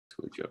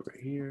Switch over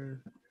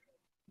here.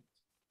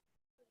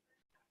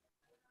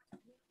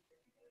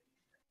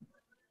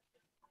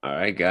 All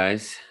right,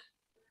 guys,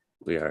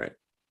 we are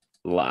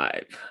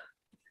live.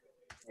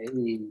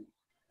 Hey.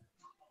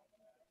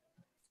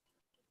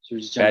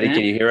 Fadi,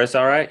 can you hear us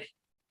all right?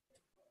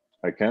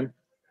 I can.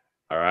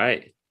 All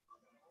right.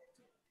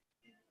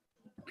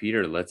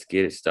 Peter, let's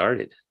get it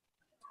started.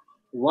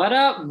 What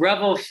up,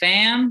 Rebel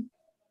fam?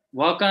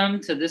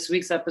 Welcome to this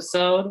week's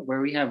episode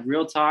where we have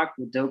real talk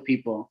with dope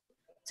people.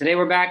 Today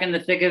we're back in the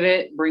thick of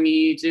it, bringing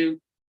you to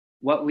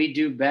what we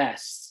do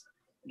best,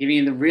 giving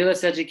you the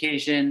realest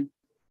education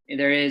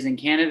there is in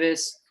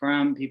cannabis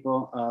from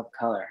people of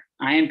color.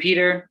 I am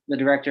Peter, the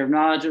Director of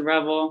Knowledge at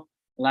Rebel.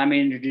 Allow me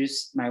to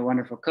introduce my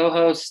wonderful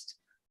co-host,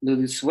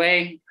 Lulu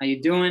Sway. How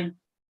you doing?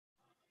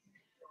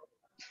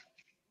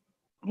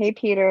 Hey,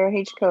 Peter.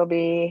 Hey,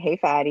 Jacoby. Hey,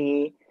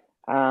 Fadi.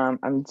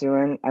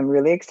 I'm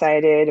really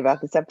excited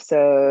about this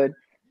episode.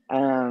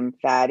 I've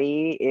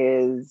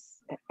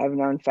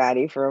known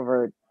Fadi for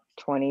over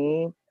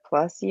 20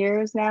 plus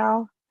years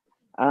now.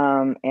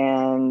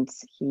 And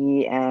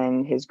he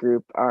and his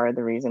group are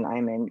the reason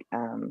I'm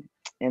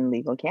in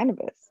legal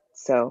cannabis.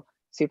 So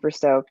super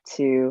stoked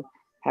to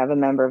have a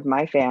member of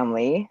my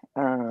family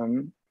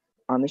on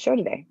the show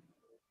today.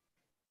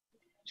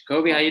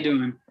 Jacoby, how you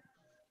doing?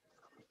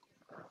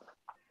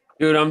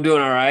 Dude, I'm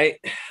doing all right.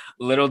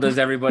 Little does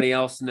everybody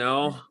else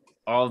know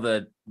all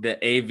the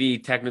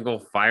AV technical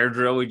fire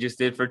drill we just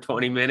did for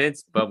 20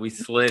 minutes, but we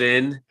slid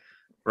in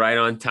right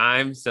on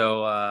time.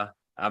 So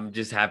I'm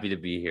just happy to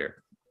be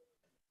here.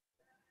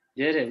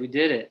 We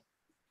did it.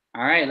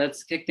 All right,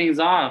 let's kick things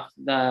off.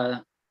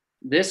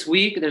 This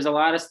week, there's a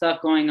lot of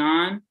stuff going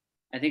on.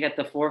 I think at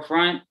the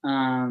forefront,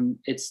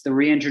 it's the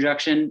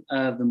reintroduction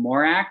of the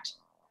MORE Act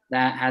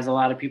that has a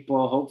lot of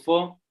people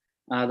hopeful.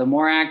 The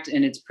MORE Act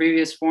in its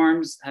previous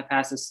forms have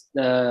passed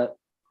the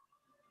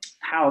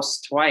House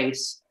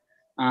twice,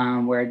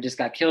 where it just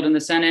got killed in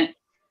the Senate,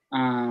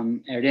 or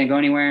didn't go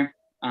anywhere.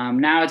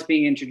 Now it's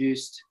being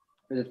introduced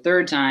for the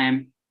third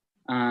time.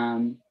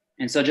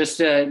 And so just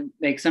to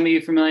make some of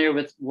you familiar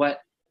with what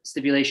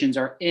stipulations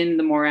are in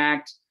the MORE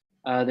Act,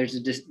 there's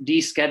a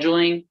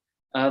descheduling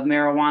of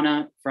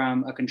marijuana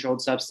from a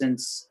controlled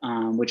substance,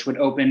 which would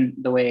open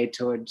the way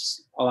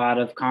towards a lot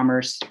of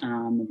commerce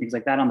and things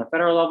like that on the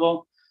federal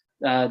level.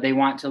 They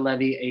want to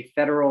levy a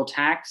federal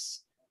tax.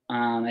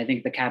 I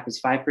think the cap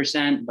is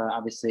 5%, but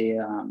obviously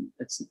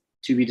it's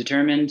to be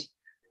determined.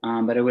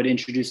 But it would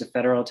introduce a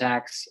federal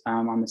tax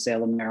on the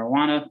sale of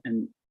marijuana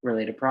and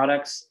related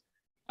products.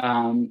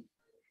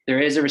 There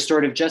is a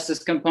restorative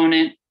justice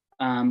component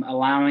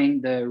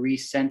allowing the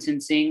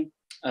resentencing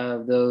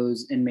of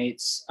those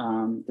inmates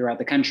throughout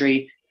the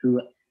country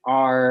who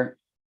are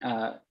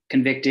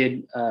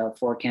convicted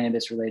for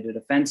cannabis-related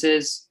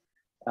offenses.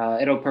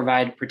 It'll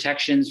provide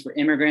protections for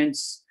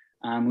immigrants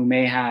who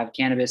may have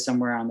cannabis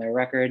somewhere on their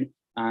record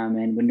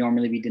and would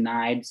normally be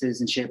denied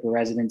citizenship or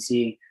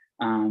residency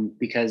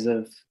because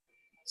of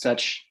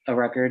such a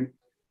record.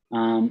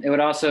 It would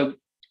also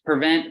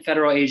prevent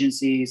federal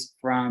agencies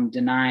from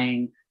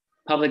denying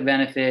public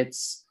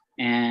benefits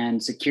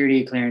and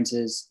security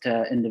clearances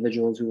to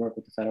individuals who work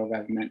with the federal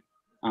government.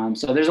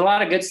 So there's a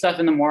lot of good stuff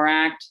in the MORE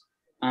Act,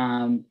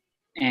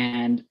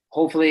 and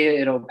hopefully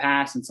it'll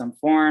pass in some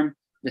form.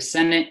 The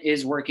Senate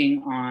is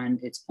working on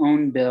its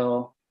own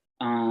bill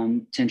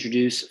to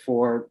introduce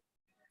for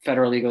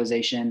federal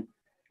legalization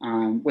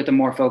with a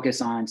more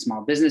focus on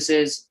small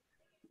businesses.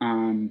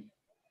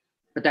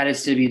 But that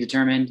is to be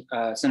determined.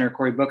 Senator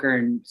Cory Booker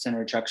and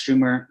Senator Chuck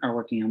Schumer are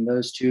working on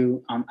those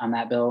two on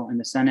that bill in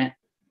the Senate.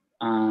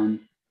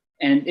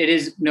 And it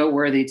is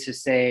noteworthy to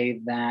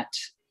say that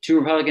 2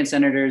 Republican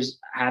senators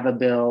have a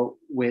bill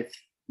with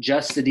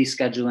just the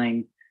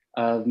descheduling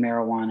of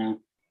marijuana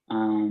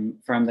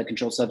from the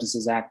Controlled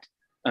Substances Act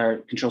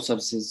or Controlled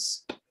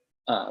Substances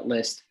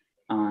list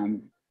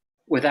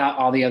without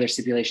all the other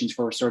stipulations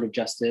for restorative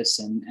justice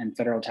and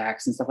federal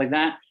tax and stuff like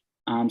that.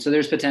 So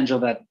there's potential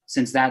that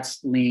since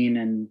that's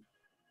lean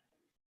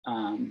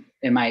and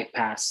it might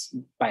pass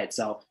by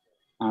itself.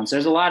 So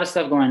there's a lot of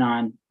stuff going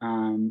on.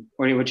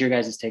 What's your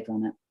guys' take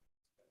on it?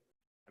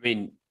 I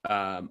mean,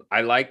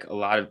 I like a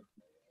lot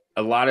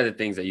of the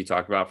things that you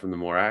talked about from the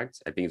MORE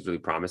Act. I think it's really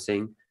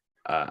promising.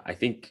 I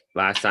think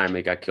last time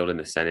it got killed in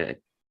the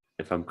Senate,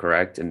 if I'm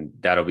correct, and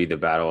that'll be the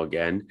battle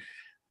again.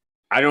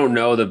 I don't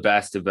know the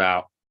best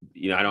about,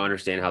 I don't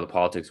understand how the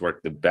politics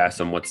work the best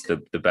on what's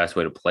the best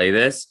way to play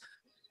this,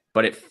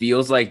 but it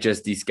feels like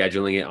just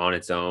descheduling it on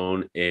its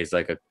own is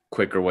like a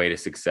quicker way to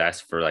success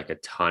for like a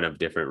ton of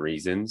different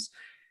reasons.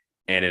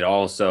 And it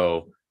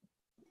also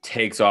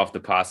takes off the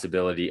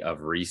possibility of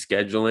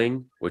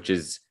rescheduling, which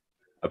is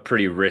a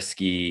pretty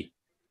risky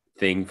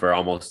thing for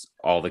almost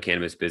all the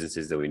cannabis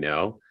businesses that we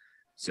know.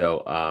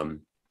 So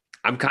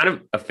I'm kind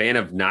of a fan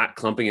of not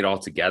clumping it all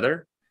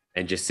together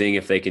and just seeing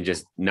if they can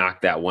just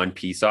knock that one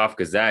piece off,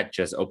 because that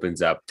just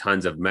opens up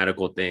tons of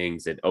medical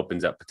things. It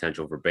opens up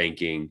potential for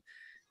banking.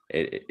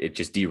 It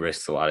just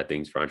de-risks a lot of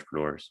things for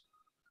entrepreneurs.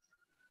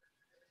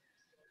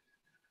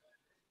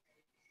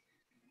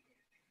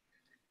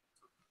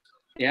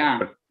 Yeah.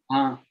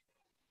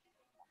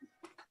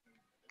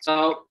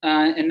 So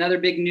another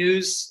big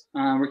news,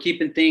 we're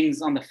keeping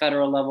things on the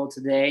federal level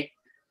today.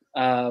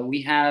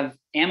 We have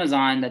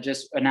Amazon that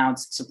just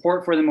announced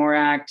support for the MORE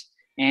Act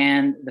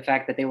and the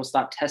fact that they will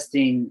stop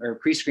testing or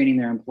pre-screening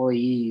their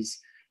employees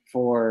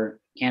for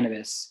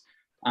cannabis,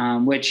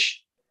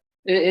 which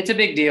it's a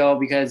big deal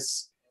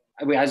because,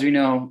 as we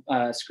know,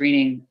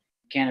 screening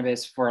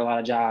cannabis for a lot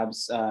of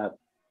jobs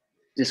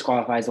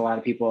disqualifies a lot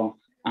of people,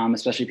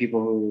 especially people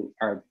who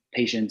are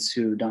patients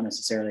who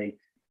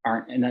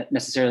aren't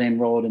necessarily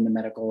enrolled in the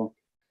medical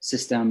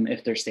system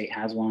if their state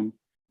has one.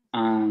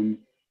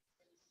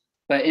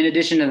 But in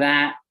addition to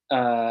that,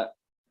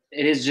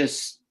 it is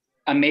just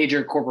a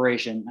major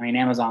corporation. I mean,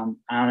 Amazon,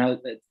 I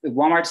don't know,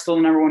 Walmart's still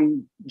the number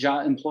one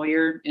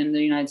employer in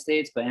the United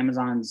States, but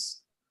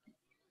Amazon's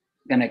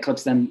gonna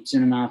eclipse them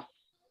soon enough.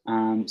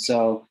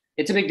 So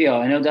it's a big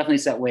deal, and it'll definitely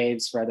set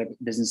waves for other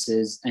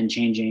businesses and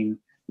changing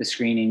the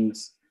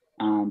screenings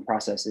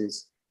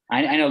processes.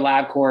 I know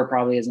LabCorp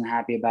probably isn't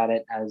happy about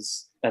it,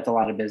 as that's a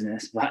lot of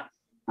business, but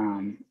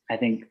I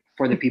think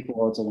for the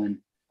people, it's a win.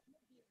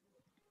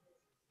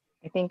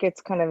 I think it's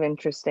kind of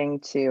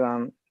interesting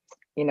to,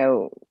 you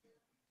know,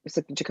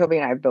 so Jacoby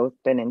and I have both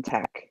been in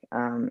tech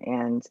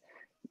and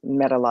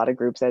met a lot of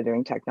groups that are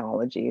doing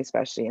technology,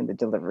 especially in the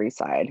delivery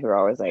side, who are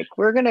always like,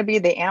 we're going to be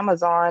the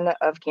Amazon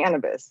of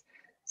cannabis.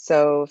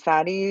 So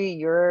Fadi,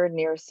 you're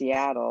near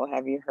Seattle.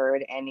 Have you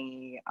heard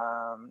any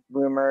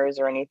rumors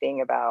or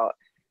anything about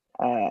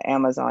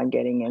Amazon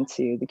getting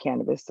into the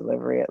cannabis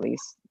delivery, at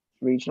least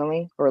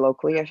regionally or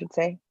locally, I should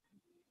say?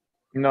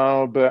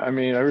 No, but I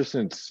mean, ever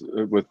since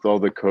with all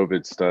the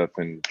COVID stuff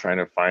and trying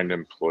to find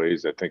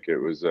employees, I think it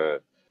was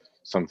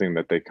something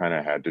that they kind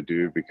of had to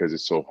do because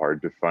it's so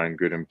hard to find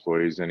good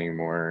employees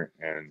anymore.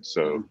 And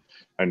so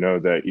I know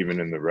that even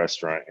in the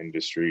restaurant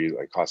industry,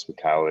 like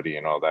hospitality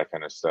and all that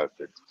kind of stuff,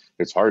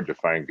 it's hard to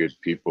find good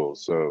people.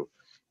 So,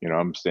 you know,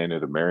 I'm staying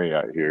at a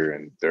Marriott here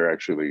and they're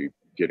actually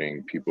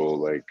getting people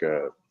like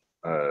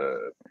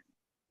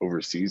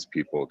overseas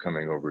people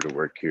coming over to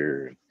work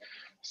here.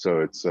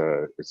 So it's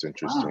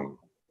interesting. Wow.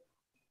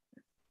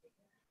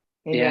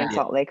 Maybe Yeah. in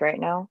Salt Lake right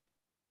now.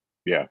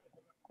 Yeah.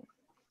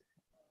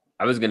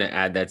 I was going to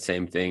add that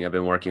same thing. I've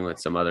been working with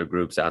some other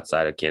groups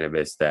outside of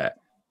cannabis that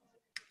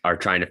are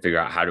trying to figure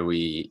out how do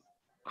we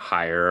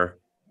hire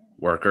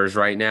workers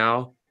right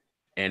now.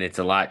 And it's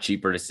a lot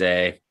cheaper to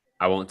say,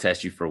 I won't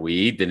test you for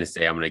weed than to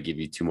say, I'm going to give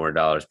you $2 more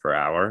per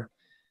hour.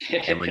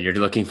 And when you're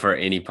looking for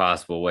any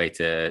possible way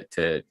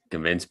to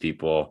convince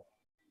people,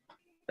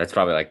 that's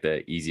probably like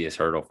the easiest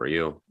hurdle for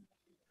you.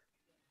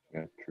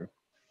 Yeah, true.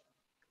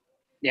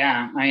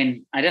 Yeah, I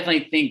mean, I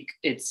definitely think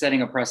it's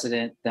setting a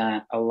precedent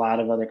that a lot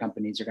of other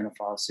companies are going to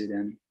follow suit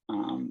in.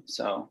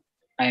 So,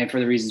 for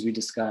the reasons we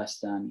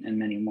discussed and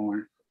many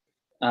more.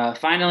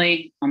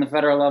 Finally, on the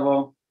federal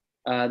level,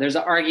 there's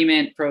an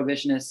argument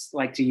prohibitionists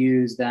like to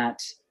use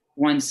that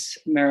once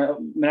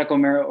marijuana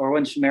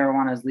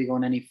is legal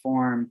in any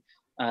form,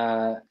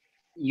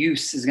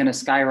 use is going to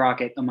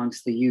skyrocket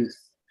amongst the youth.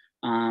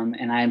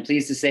 And I am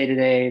pleased to say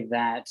today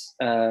that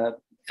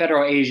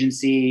federal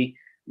agency,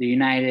 the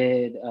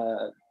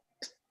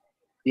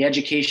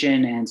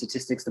Education and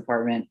Statistics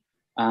Department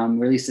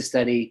released a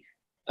study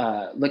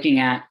looking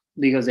at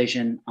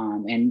legalization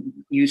and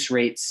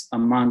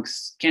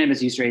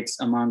cannabis use rates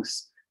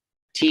amongst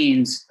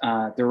teens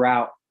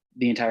throughout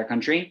the entire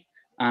country,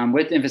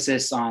 with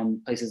emphasis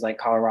on places like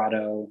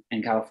Colorado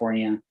and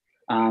California.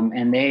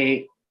 And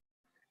they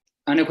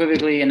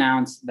unequivocally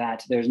announced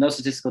that there's no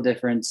statistical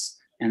difference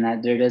and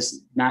that there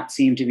does not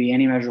seem to be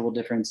any measurable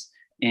difference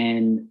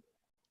in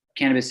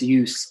cannabis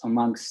use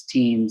amongst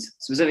teens,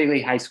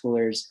 specifically high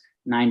schoolers,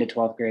 9 to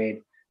 12th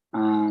grade.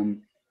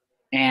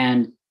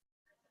 And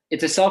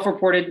it's a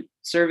self-reported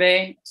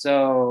survey.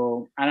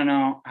 So I don't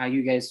know how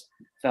you guys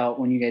felt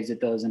when you guys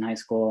did those in high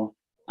school,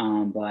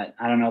 but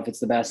I don't know if it's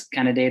the best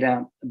kind of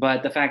data,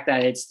 but the fact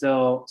that it's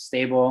still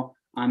stable,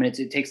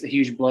 it takes a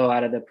huge blow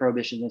out of the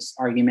prohibitionist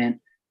argument.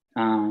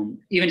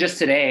 Even just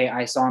today,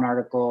 I saw an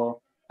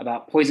article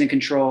about poison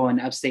control in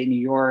upstate New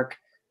York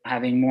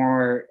having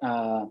more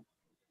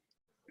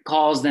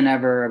calls than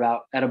ever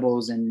about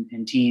edibles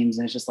and teens,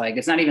 and it's just like,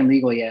 it's not even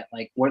legal yet.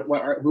 Like, who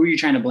are you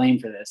trying to blame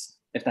for this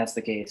if that's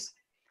the case?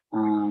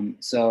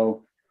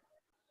 So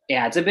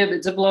yeah, it's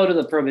a blow to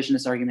the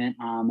prohibitionist argument,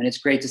 and it's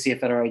great to see a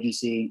federal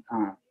agency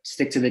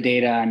stick to the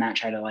data and not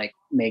try to like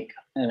make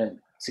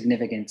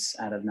significance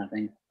out of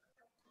nothing.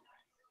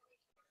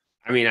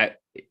 I mean,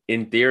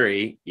 in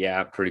theory,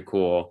 yeah, pretty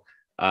cool.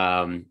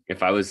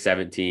 If I was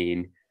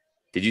 17,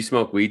 did you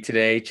smoke weed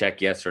today?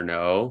 Check yes or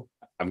no.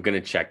 I'm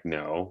gonna check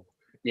no.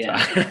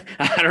 Yeah. So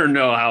I don't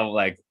know how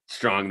like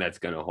strong that's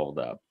gonna hold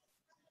up.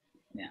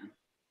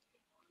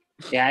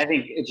 Yeah, I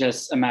think it's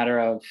just a matter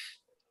of,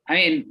 I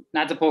mean,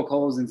 not to poke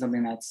holes in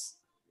something that's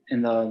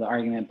in the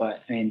argument,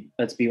 but I mean,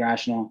 let's be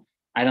rational.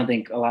 I don't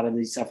think a lot of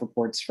these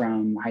self-reports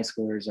from high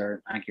schoolers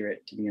are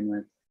accurate to begin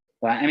with.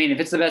 But I mean, if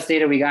it's the best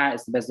data we got,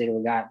 it's the best data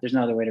we got. There's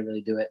no other way to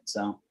really do it.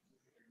 So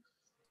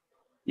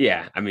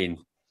Yeah, I mean,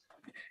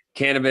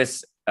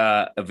 cannabis,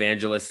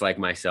 evangelists like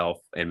myself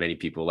and many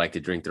people like to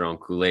drink their own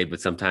Kool-Aid,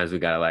 but sometimes we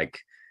gotta like,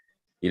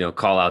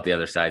 call out the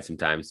other side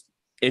sometimes.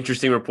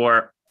 Interesting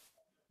report.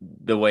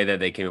 The way that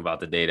they came about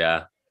the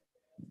data,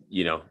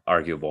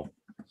 arguable.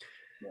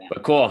 Yeah.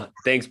 But cool.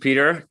 Thanks,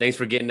 Peter. Thanks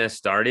for getting us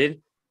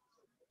started.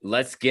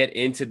 Let's get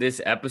into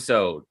this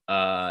episode.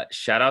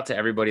 Shout out to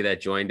everybody that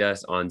joined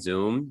us on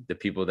Zoom, the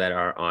people that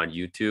are on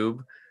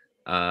YouTube.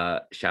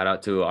 Shout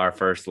out to our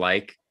first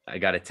like. I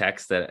got a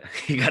text that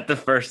he got the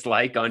first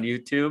like on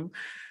YouTube.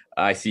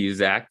 I see you,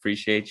 Zach.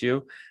 Appreciate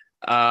you.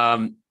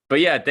 But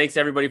yeah, thanks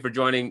everybody for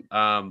joining.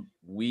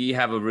 We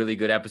have a really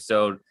good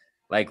episode.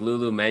 Like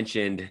Lulu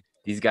mentioned,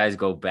 these guys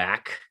go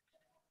back.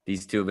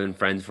 These two have been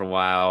friends for a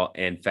while,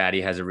 and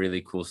Fadi has a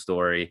really cool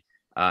story.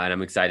 And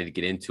I'm excited to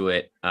get into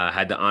it.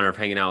 Had the honor of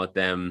hanging out with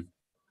them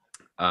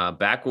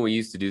back when we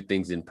used to do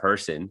things in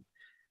person,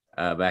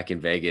 back in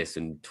Vegas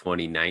in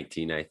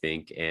 2019, I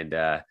think. And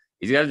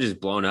these guys are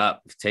just blown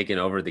up, taking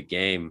over the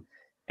game.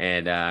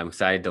 And I'm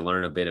excited to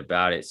learn a bit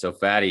about it. So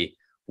Fadi,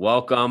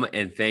 welcome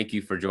and thank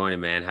you for joining,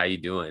 man. How you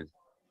doing?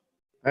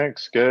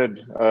 Thanks.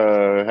 Good.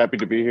 Happy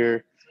to be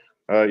here.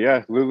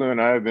 Yeah, Lulu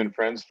and I have been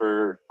friends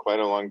for quite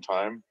a long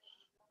time.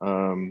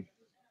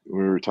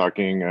 We were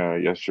talking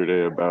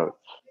yesterday about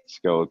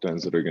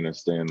skeletons that are going to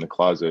stay in the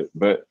closet,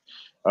 but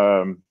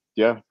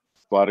yeah,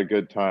 a lot of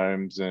good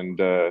times, and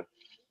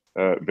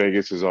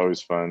Vegas is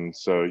always fun.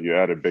 So you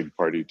add a big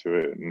party to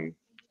it, and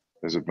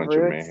there's a bunch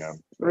of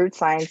mayhem. Root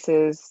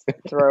Sciences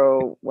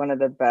throw one of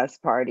the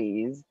best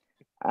parties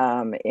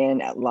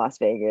in Las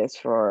Vegas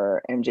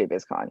for MJ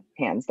BizCon,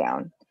 hands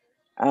down.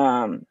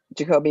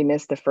 Jacoby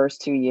missed the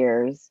first 2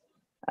 years.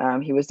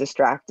 He was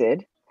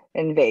distracted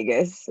in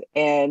Vegas,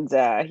 and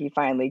he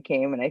finally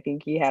came, and I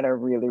think he had a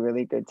really,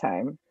 really good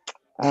time.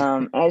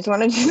 And I just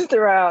wanted to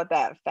throw out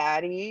that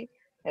Fadi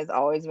has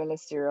always been a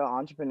serial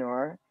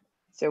entrepreneur.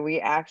 So we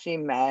actually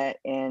met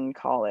in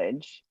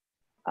college.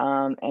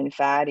 And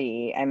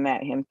Fadi, I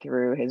met him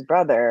through his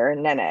brother,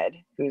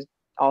 Nened, who's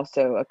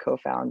also a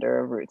co-founder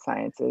of Root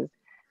Sciences.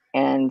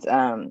 And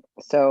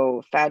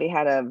so Fadi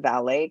had a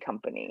valet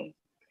company.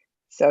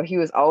 So he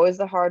was always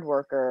the hard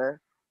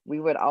worker. We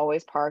would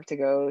always park to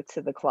go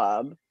to the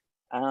club.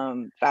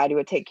 Fadi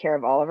would take care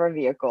of all of our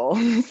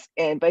vehicles,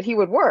 but he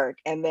would work.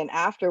 And then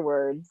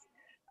afterwards,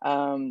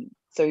 so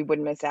he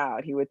wouldn't miss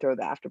out, he would throw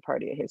the after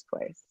party at his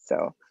place.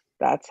 So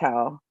that's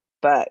how,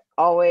 but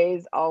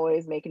always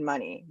making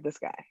money, this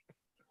guy.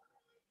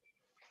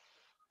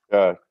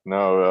 Yeah,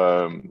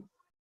 no,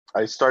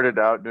 I started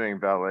out doing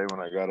valet when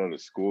I got out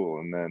of school,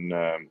 and then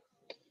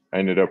I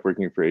ended up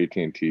working for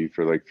AT&T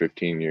for like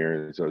 15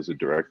 years. I was a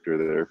director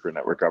there for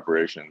network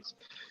operations.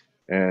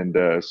 And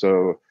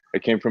so I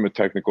came from a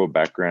technical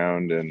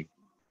background, and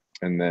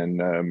then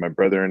my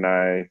brother and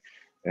I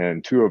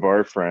and two of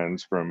our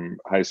friends from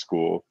high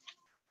school,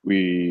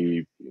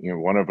 we,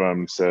 one of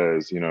them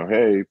says,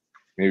 hey,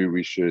 maybe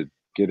we should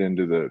get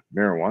into the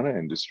marijuana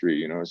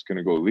industry. It's going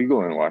to go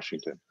legal in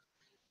Washington.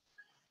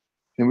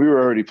 And we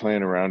were already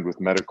playing around with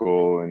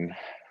medical, and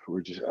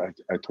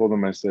I told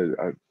him, I said,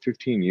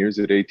 15 years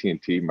at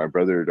AT&T, my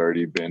brother had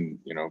already been,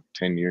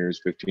 10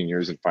 years, 15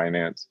 years in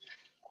finance.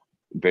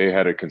 They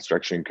had a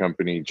construction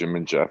company, Jim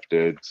and Jeff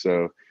did.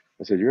 So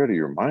I said, you're out of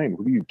your mind.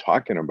 What are you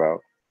talking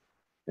about?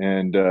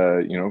 And,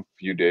 a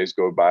few days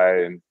go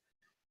by, and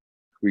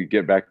we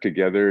get back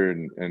together,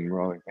 and we're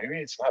all like, maybe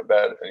it's not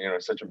bad,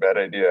 such a bad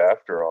idea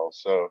after all.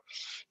 So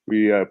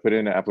we put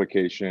in an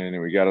application,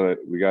 and we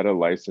got a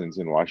license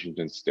in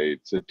Washington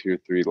State. It's a tier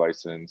 3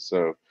 license.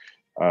 So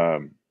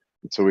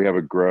so we have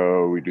a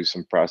grow, we do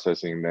some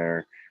processing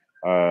there.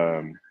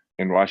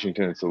 In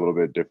Washington, it's a little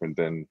bit different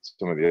than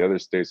some of the other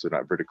states. They're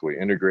not vertically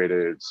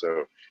integrated,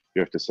 so you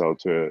have to sell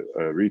to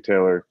a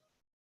retailer.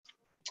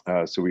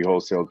 So we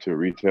wholesale to a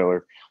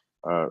retailer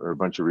or a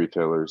bunch of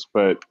retailers.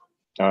 But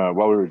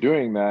while we were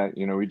doing that,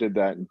 we did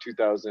that in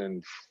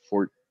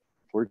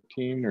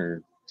 2014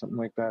 or something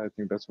like that. I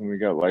think that's when we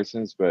got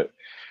licensed. But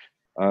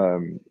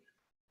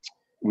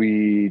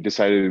we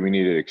decided we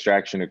needed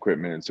extraction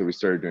equipment, and so we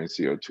started doing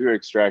CO2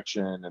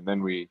 extraction, and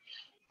then we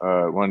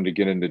wanted to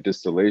get into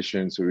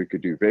distillation so we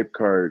could do vape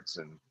carts,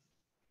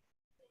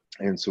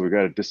 and so we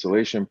got a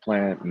distillation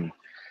plant, and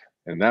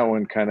that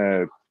one kind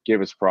of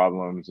gave us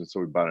problems, and so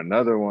we bought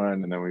another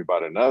one, and then we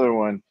bought another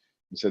one.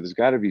 We said there's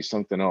got to be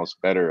something else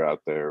better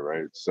out there,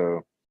 right?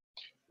 So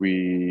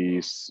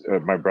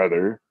my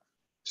brother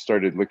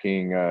started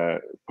looking,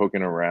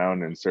 poking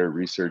around, and started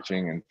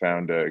researching, and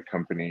found a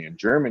company in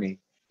Germany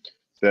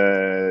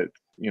that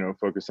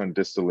focused on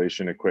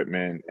distillation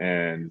equipment,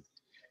 and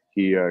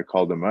he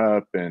called them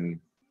up, and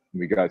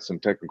we got some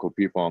technical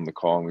people on the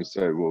call, and we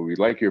said, well, we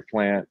like your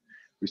plant,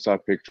 we saw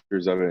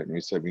pictures of it, and we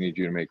said, we need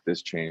you to make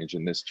this change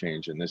and this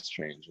change and this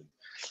change.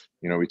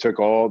 And we took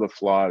all the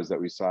flaws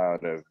that we saw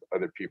out of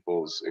other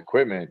people's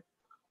equipment,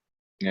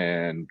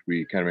 and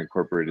we kind of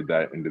incorporated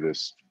that into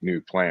this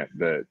new plant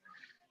that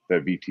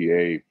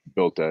VTA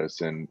built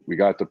us. And we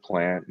got the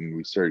plant, and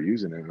we started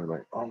using it, and we're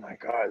like, oh my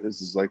God,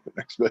 this is like the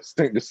next best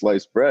thing to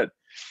sliced bread.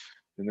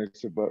 And they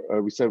said, but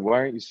we said, why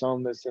aren't you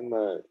selling this in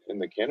the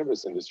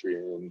cannabis industry?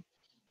 And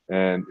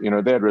And,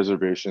 they had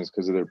reservations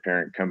because of their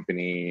parent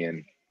company,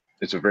 and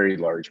it's a very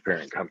large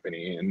parent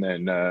company. And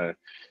then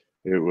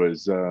it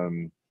was,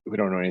 we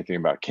don't know anything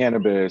about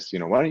cannabis,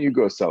 why don't you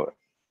go sell it?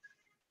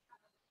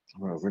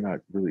 Well, we're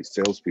not really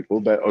salespeople,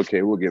 but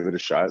okay, we'll give it a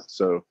shot.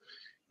 So,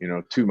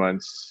 2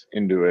 months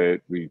into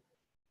it, we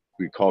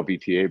called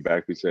VTA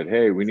back. We said,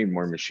 hey, we need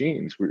more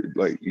machines. We're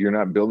like, you're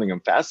not building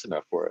them fast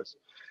enough for us.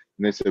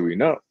 And they said, we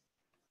know.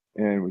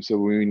 And we said,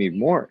 well, we need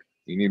more.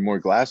 You need more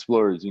glass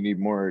blowers. You need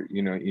more,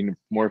 you need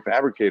more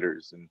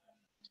fabricators. And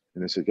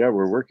they said, yeah,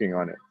 we're working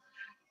on it.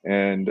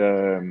 And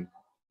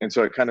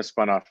so it kind of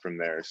spun off from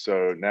there.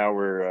 So now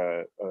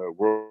we're a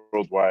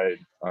worldwide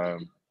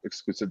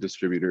exclusive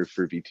distributor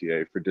for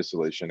VTA for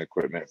distillation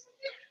equipment.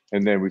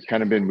 And then we've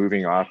kind of been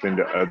moving off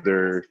into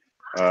other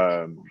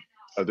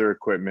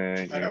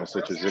equipment,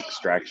 such as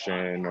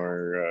extraction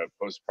or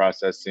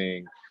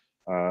post-processing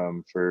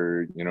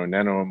for,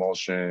 nano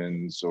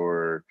emulsions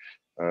or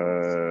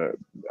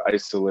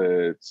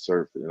isolates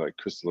or like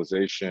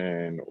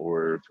crystallization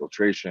or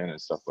filtration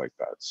and stuff like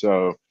that.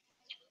 So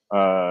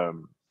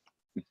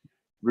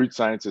Root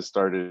Sciences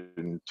started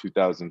in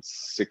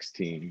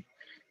 2016.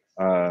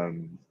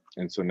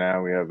 And so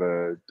now we have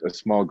a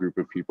small group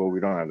of people. We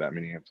don't have that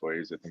many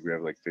employees. I think we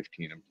have like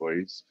 15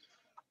 employees.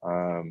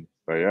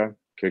 But yeah,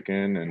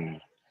 kicking and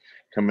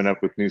coming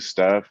up with new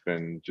stuff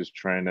and just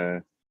trying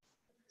to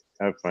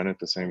have fun at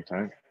the same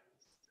time.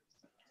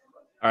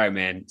 All right,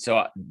 man.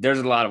 So there's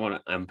a lot I want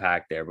to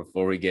unpack there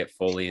before we get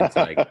fully into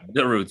like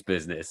the Roots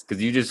business,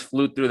 because you just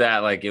flew through that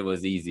like it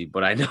was easy,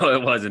 but I know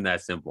it wasn't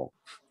that simple.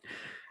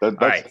 That's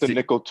right, the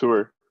nickel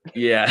tour.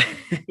 Yeah.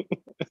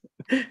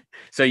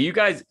 So you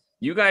guys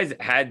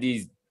had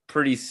these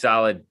pretty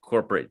solid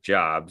corporate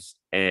jobs,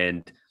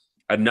 and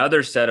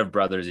another set of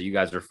brothers that you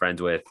guys were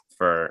friends with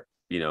for,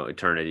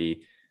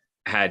 eternity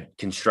had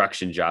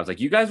construction jobs. Like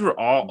you guys were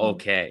all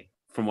okay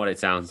from what it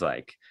sounds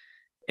like.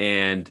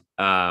 And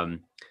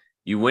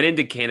you went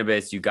into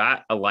cannabis, you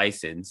got a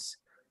license.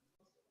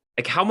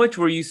 Like how much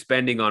were you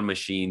spending on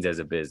machines as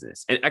a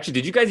business? And actually,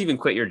 did you guys even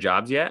quit your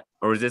jobs yet?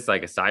 Or was this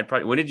like a side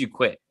project? When did you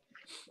quit?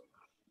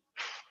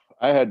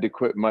 I had to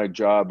quit my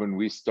job when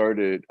we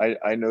started.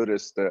 I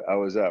noticed that I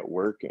was at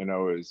work and I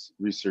was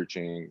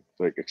researching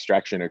like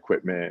extraction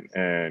equipment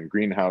and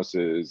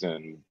greenhouses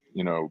and,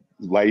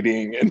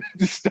 lighting and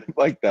stuff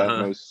like that.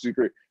 And I was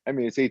super,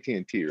 it's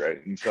AT&T,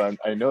 right? And so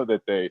I know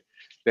that they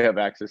have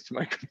access to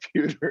my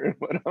computer and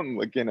when I'm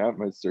looking at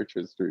my search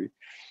history.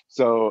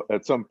 So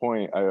at some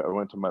point I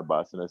went to my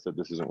boss and I said,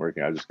 this isn't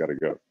working. I just got to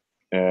go.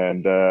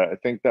 And I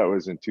think that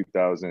was in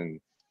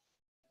 2000.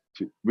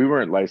 We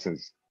weren't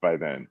licensed by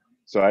then.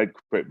 So I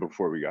quit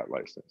before we got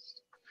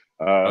licensed.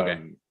 Okay.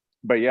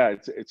 But yeah,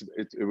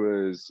 it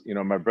was,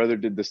 my brother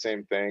did the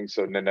same thing.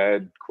 So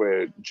Naned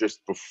quit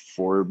just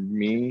before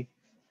me.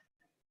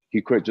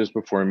 He quit just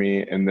before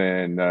me. And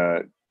then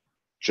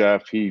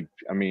Jeff, he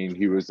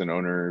was an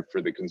owner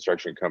for the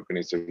construction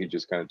company. So he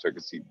just kind of took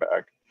a seat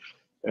back.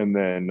 And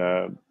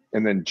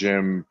then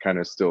Jim kind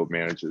of still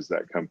manages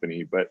that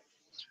company. But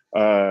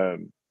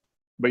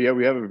yeah,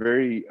 we have a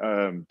very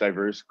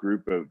diverse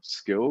group of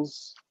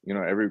skills.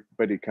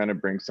 Everybody kind of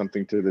brings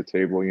something to the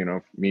table.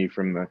 Me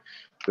from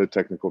the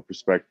technical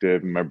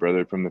perspective, and my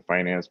brother from the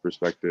finance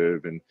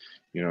perspective, and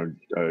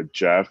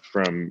Jeff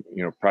from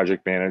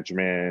project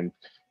management,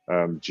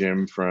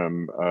 Jim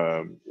from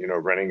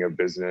running a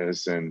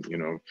business and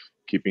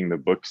keeping the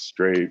books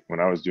straight. When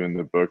I was doing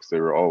the books, they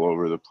were all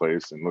over the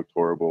place and looked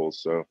horrible.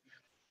 So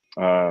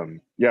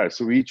yeah,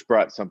 so we each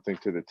brought something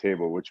to the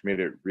table, which made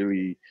it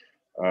really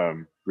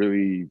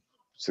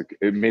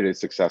it made it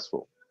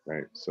successful,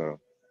 right? So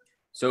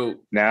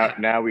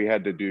now we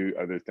had to do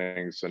other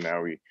things. So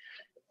now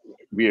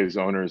we as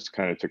owners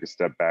kind of took a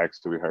step back.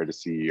 So we hired a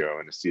CEO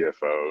and a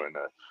CFO and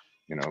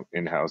a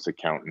in-house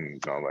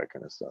accountant and all that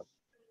kind of stuff.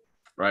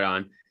 Right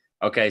on.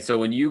 Okay, so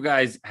when you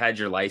guys had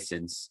your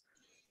license,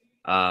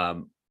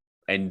 and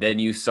then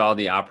you saw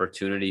the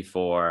opportunity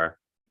for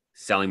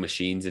selling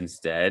machines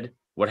instead,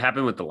 what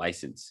happened with the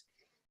license?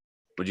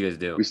 What'd you guys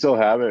do? We still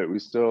have it. We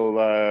still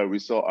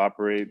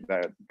operate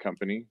that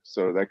company.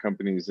 So that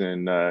company's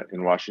in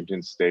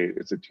Washington State.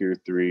 It's a tier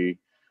 3.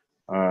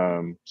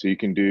 So you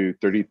can do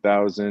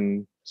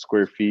 30,000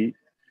 square feet.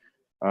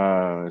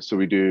 So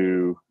we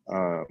do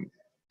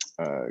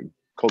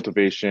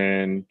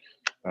cultivation,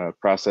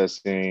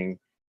 processing,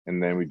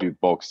 and then we do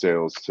bulk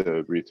sales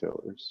to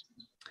retailers.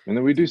 And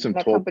then we do some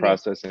toll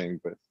processing,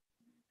 but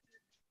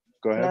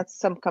go ahead. And that's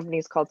some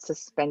companies called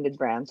suspended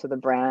brands. So the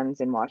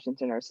brands in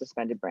Washington are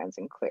suspended brands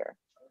in clear.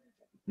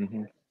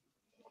 Mm-hmm.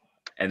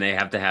 And they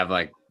have to have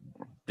like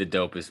the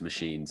dopest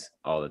machines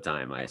all the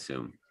time, I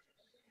assume.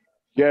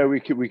 Yeah, we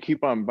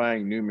keep on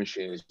buying new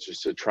machines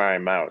just to try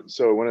them out.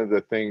 So one of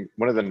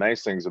the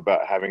nice things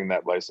about having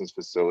that licensed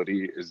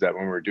facility is that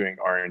when we're doing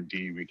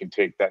R&D, we can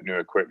take that new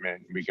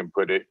equipment, we can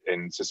put it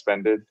in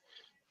suspended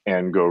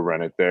and go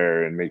run it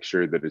there and make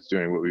sure that it's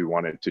doing what we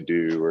want it to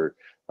do. Or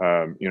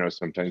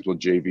sometimes we'll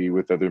JV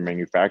with other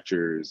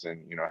manufacturers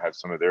and have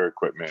some of their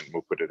equipment.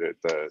 We'll put it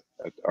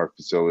at our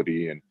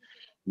facility, and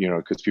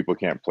because people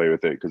can't play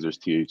with it because there's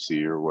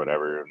THC or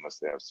whatever unless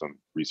they have some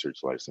research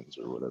license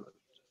or whatever.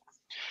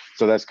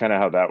 So that's kind of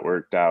how that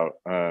worked out.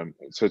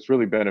 So it's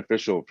really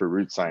beneficial for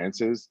Root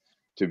Sciences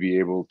to be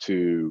able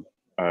to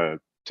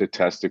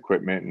test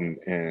equipment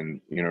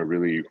and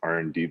really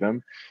R&D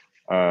them.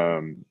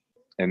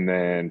 And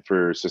then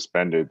for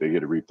Suspended, they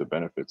get to reap the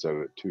benefits of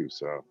it too.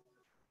 So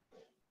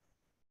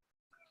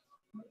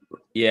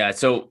Yeah.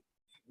 So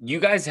you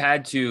guys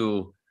had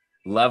to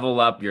level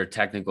up your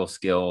technical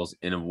skills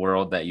in a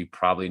world that you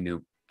probably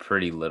knew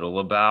pretty little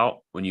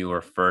about when you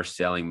were first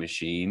selling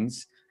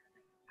machines.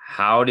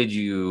 How did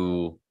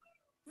you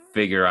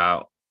figure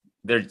out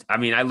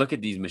I look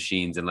at these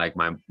machines and like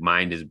my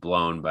mind is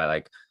blown by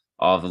like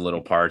all the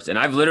little parts. And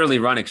I've literally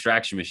run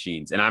extraction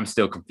machines and I'm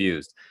still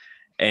confused.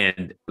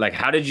 And like,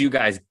 how did you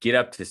guys get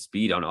up to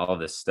speed on all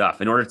this stuff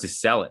in order to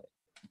sell it?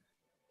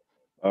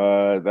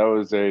 that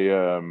was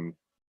a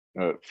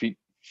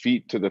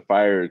feet to the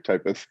fire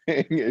type of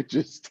thing. It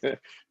just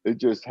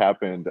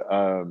happened.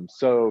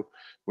 So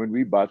when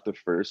we bought the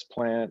first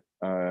plant,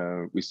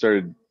 we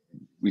started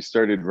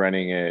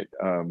running it.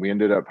 We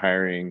ended up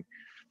hiring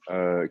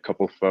a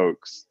couple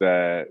folks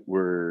that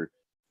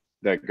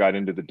got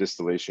into the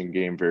distillation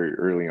game very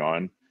early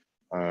on.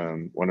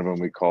 One of them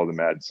we call the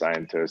mad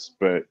scientist,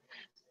 but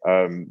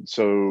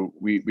so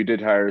we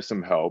did hire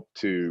some help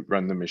to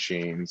run the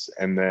machines,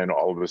 and then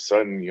all of a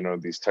sudden,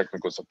 these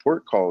technical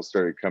support calls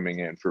started coming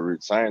in for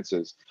Root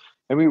Sciences,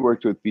 and we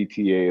worked with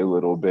BTA a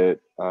little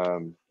bit,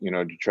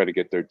 to try to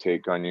get their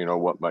take on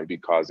what might be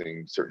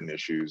causing certain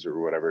issues or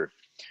whatever.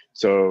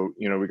 So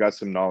we got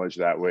some knowledge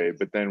that way.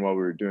 But then while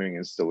we were doing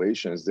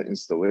installations, the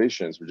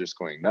installations were just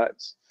going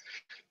nuts,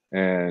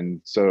 and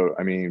so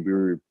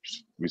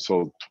we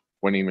sold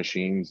 20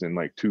 machines in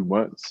like 2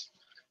 months,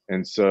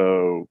 and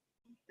so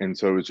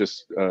it was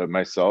just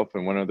myself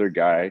and one other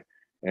guy,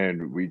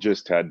 and we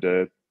just had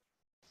to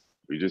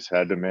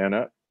man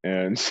up.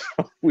 And so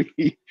we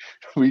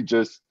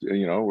just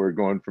we're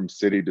going from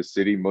city to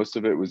city. Most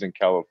of it was in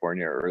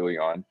California early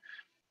on.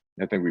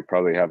 I think we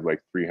probably have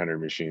like 300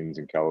 machines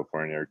in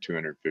California or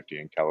 250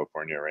 in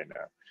California right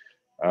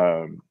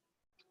now.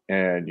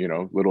 And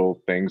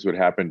little things would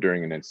happen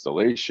during an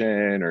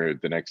installation, or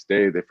the next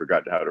day they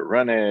forgot how to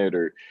run it,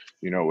 or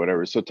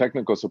whatever. So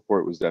technical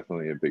support was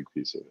definitely a big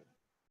piece of it.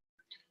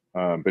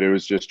 But it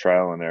was just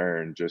trial and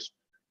error and just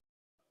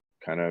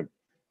kind of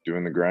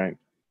doing the grind.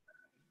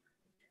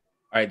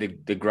 All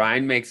right. The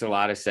grind makes a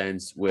lot of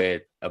sense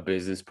with a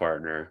business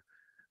partner,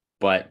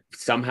 but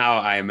somehow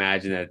I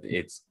imagine that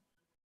it's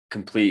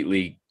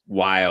completely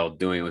wild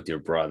doing it with your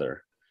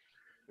brother.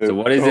 So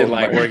what is it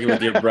like working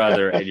with your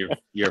brother and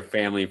your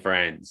family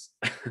friends?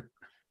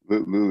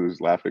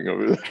 Lulu's laughing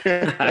over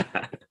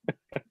there.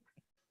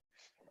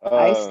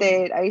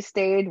 I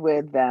stayed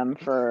with them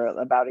for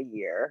about a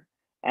year,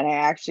 and I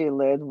actually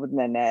lived with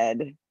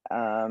Naned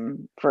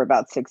for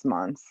about 6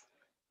 months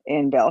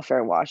in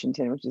Belfair,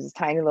 Washington, which is a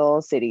tiny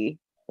little city,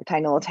 a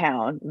tiny little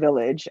town,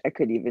 village, I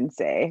could even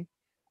say.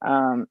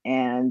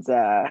 And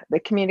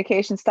the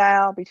communication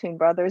style between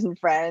brothers and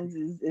friends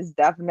is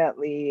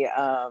definitely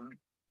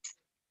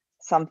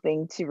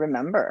something to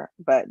remember.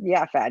 But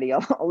yeah, Fadi,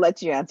 I'll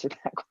let you answer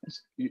that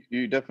question.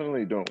 You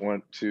definitely don't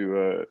want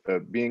to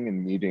being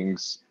in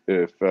meetings.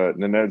 If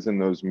Naned's in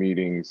those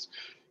meetings,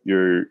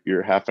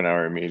 your half an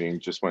hour meeting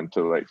just went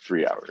to like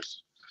 3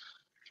 hours.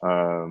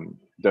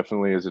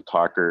 Definitely as a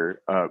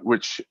talker,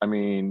 which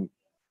I'm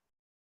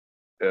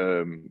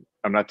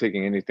not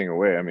taking anything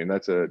away.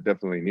 That's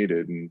definitely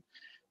needed,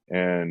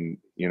 and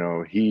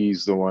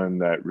he's the one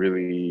that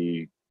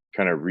really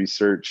kind of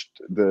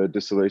researched the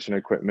distillation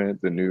equipment,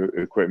 the new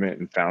equipment,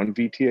 and found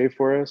VTA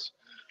for us.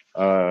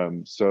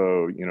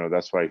 So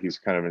that's why he's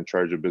kind of in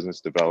charge of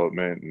business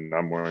development, and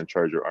I'm more in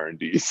charge of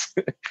R&Ds.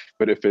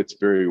 But it fits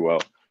very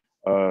well.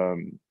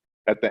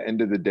 At the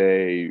end of the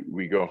day,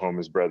 we go home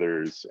as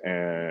brothers,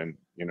 and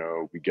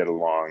we get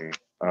along.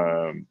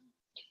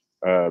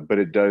 But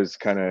it does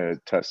kind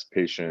of test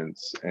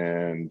patience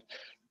and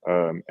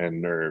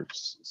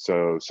nerves.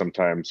 So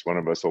sometimes one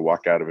of us will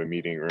walk out of a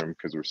meeting room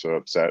because we're so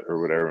upset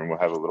or whatever, and we'll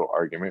have a little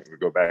argument. We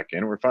go back in,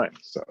 and we're fine.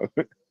 So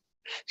it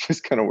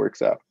just kind of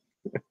works out.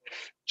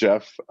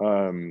 Jeff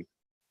and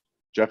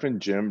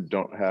Jim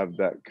don't have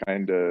that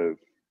kind of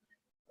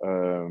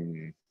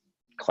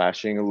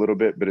clashing a little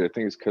bit, but I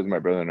think it's because my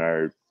brother and I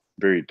are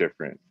very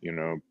different.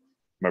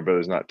 My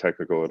brother's not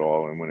technical at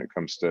all, and when it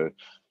comes to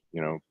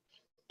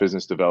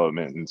business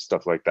development and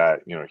stuff like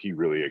that, he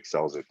really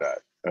excels at that.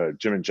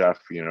 Jim and Jeff,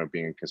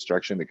 being in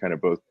construction, they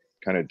both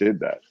did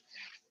that,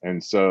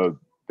 and so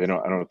I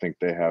don't think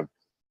they have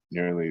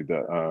nearly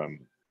the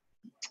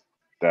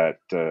that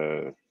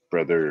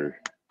brother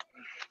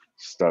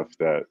stuff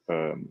that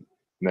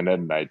Naned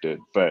and I did.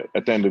 But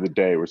at the end of the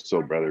day, we're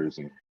still brothers,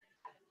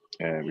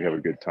 and we have a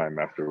good time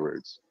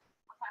afterwards.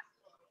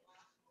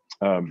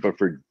 But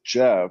for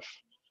Jeff,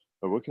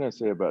 what can I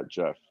say about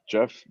Jeff?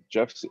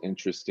 Jeff's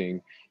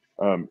interesting.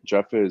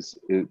 Jeff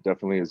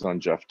definitely is on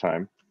Jeff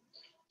time.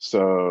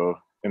 So,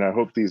 and I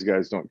hope these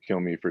guys don't kill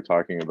me for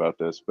talking about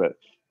this, but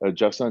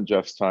Jeff's on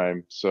Jeff's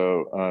time,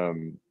 so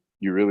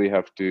you really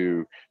have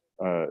to.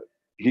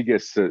 He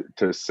gets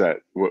to set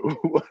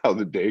how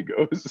the day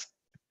goes.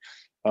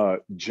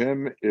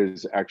 Jim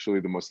is actually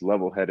the most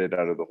level-headed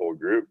out of the whole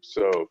group.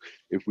 So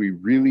if we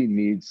really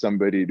need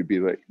somebody to be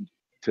like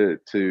to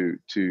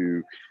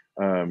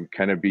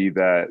kind of be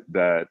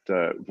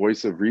that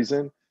voice of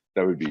reason,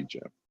 that would be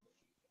Jim.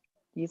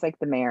 He's like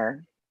the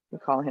mayor. We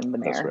call him the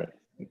mayor. That's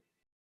right,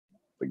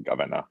 the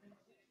governor.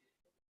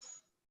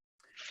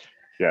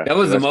 Yeah, That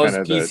was so the that's most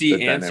kind of PC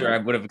the answer I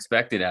dynamic. would have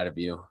expected out of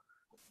you.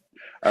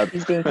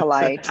 He's being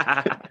polite.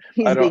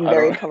 He's I don't- being I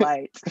very don't-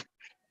 polite.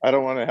 I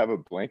don't want to have a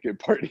blanket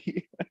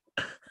party.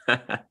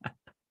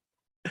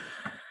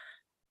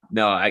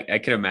 No, I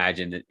can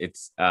imagine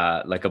it's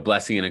like a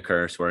blessing and a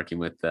curse working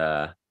with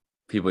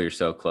people you're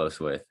so close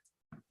with.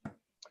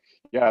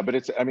 Yeah,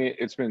 but I mean,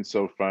 it's been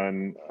so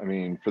fun. I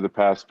mean, for the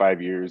past 5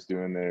 years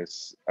doing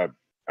this,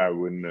 I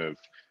wouldn't have,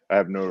 I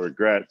have no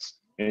regrets.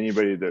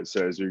 Anybody that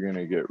says you're going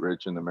to get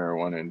rich in the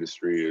marijuana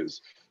industry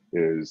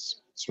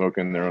is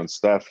smoking their own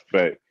stuff,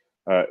 but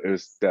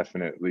it's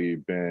definitely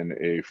been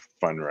a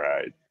fun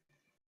ride.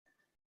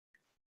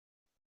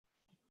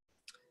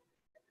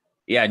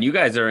 Yeah, and you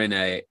guys are in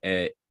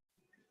a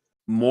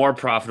more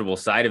profitable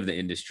side of the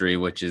industry,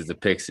 which is the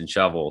picks and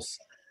shovels,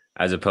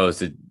 as opposed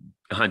to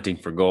hunting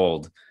for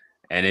gold.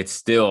 And it's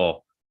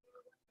still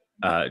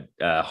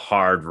a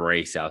hard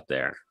race out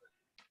there.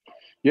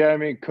 Yeah, I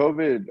mean,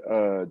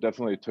 COVID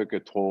definitely took a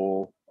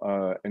toll,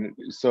 and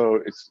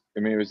so I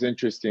mean, it was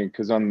interesting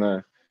because on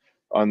the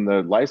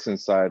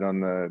license side,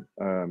 on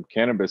the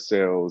cannabis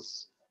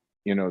sales,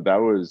 you know,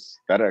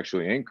 that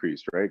actually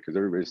increased, right? Because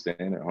everybody's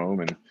staying at home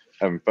and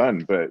having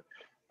fun. But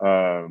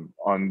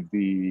on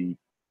the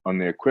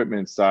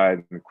equipment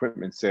side and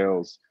equipment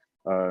sales,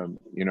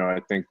 you know, I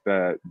think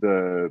that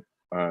the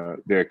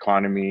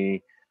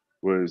economy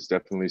was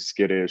definitely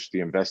skittish. The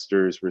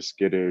investors were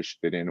skittish.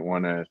 They didn't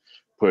want to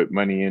put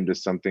money into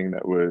something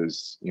that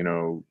was, you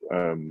know,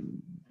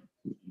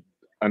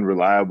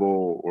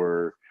 unreliable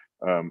or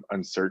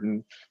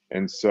uncertain.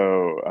 And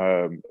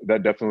so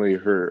that definitely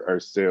hurt our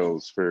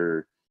sales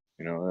for,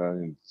 you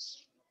know,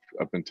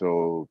 up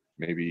until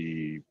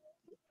maybe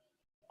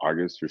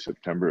August or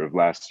September of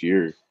last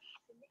year.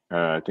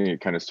 I think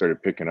it kind of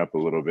started picking up a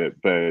little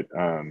bit, but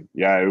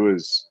yeah, it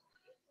was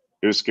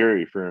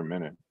scary for a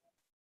minute,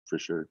 for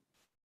sure.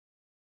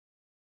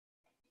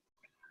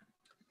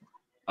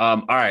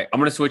 All right, I'm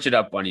gonna switch it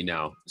up on you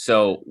now.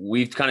 So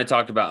we've kind of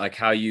talked about like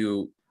how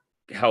you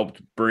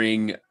helped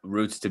bring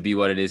Roots to be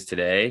what it is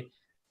today.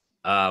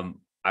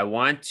 I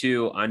want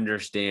to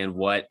understand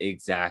what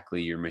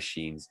exactly your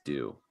machines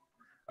do.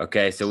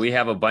 Okay, so we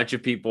have a bunch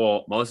of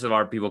people. Most of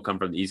our people come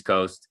from the East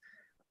Coast,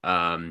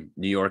 New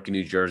York and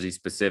New Jersey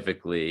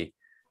specifically.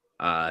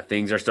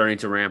 Things are starting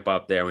to ramp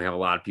up there. We have a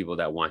lot of people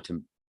that want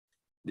to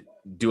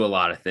do a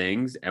lot of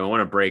things, and we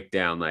want to break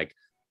down like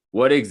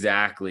what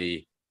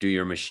exactly do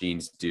your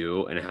machines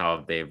do and how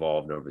have they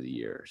evolved over the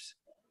years?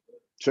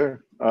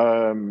 Sure.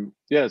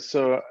 Yeah.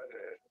 So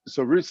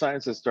Root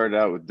Science has started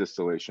out with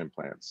distillation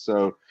plants.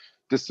 So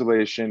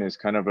distillation is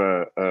kind of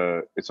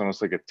it's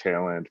almost like a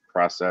tail end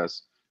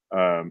process.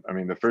 I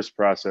mean, the first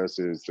process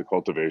is the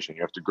cultivation.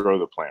 You have to grow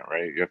the plant,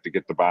 right? You have to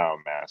get the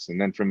biomass,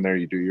 and then from there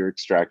you do your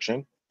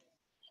extraction.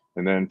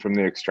 And then from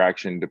the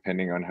extraction,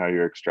 depending on how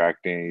you're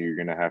extracting, you're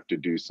going to have to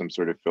do some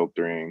sort of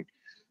filtering,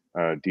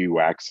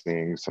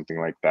 de-waxing, something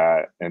like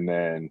that. And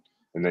then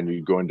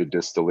you go into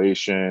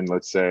distillation.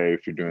 Let's say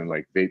if you're doing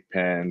like vape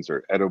pens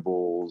or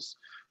edibles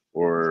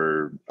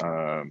or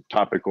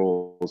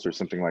topicals or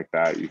something like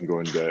that, you can go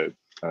into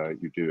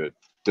you do a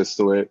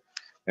distillate.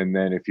 And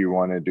then if you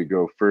wanted to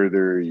go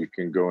further, you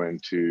can go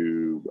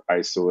into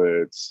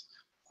isolates.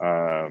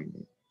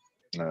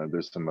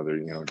 There's some other,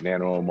 you know,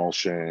 nano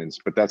emulsions,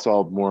 but that's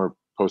all more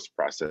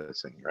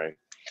post-processing, right?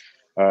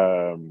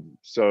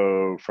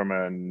 So from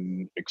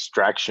an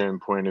extraction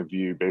point of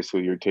view,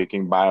 basically you're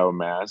taking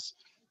biomass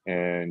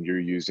and you're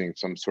using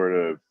some sort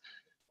of,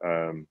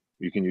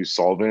 you can use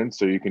solvents,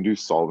 so you can do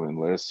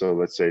solventless. So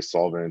let's say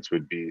solvents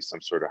would be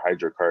some sort of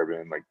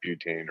hydrocarbon like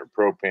butane or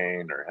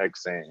propane or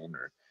hexane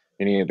or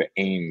any of the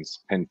anes,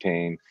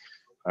 pentane.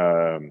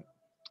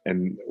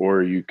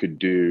 Or you could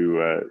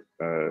do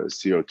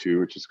CO2,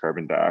 which is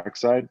carbon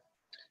dioxide,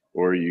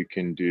 or you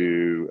can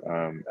do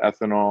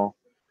ethanol.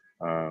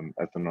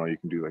 Ethanol, you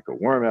can do like a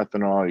warm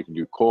ethanol, you can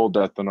do cold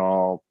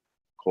ethanol.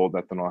 Cold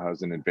ethanol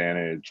has an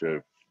advantage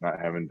of not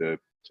having to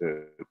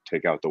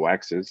take out the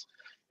waxes.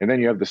 And then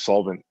you have the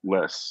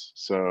solventless.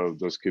 So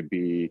those could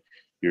be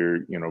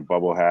your, you know,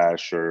 bubble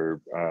hash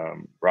or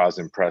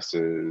rosin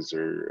presses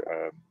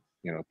or,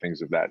 you know,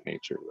 things of that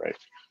nature,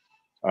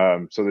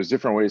 right? So there's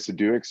different ways to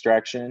do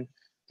extraction.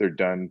 They're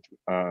done,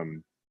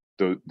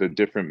 the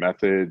different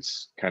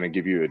methods kind of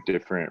give you a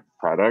different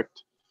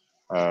product.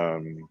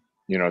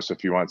 You know, so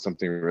if you want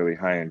something really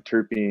high in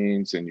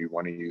terpenes and you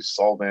want to use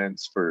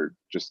solvents for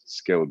just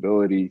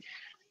scalability,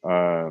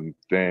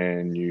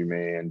 then you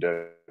may end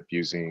up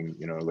using,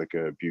 you know, like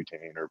a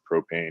butane or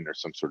propane or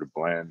some sort of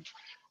blend.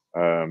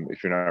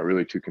 If you're not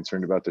really too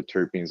concerned about the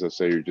terpenes, let's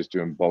say you're just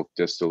doing bulk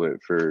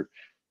distillate for,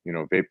 you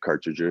know, vape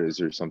cartridges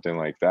or something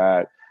like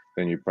that,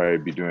 then you'd probably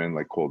be doing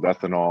like cold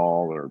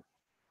ethanol or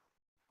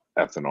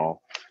ethanol.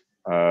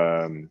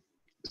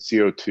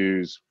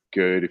 CO2 is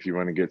good if you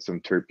want to get some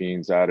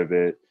terpenes out of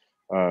it.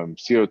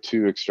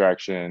 CO2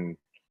 extraction,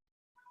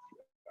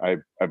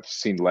 I've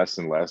seen less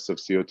and less of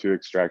CO2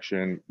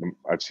 extraction.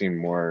 I've seen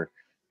more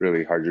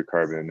really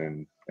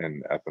hydrocarbon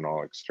and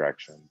ethanol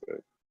extraction.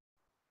 But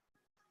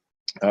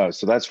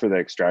so that's for the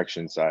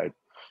extraction side.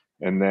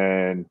 And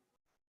then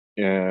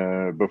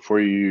before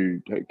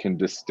you can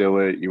distill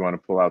it, you want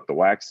to pull out the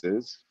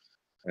waxes.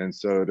 And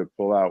so to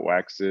pull out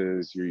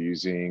waxes, you're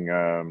using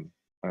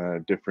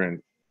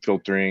different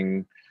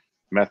filtering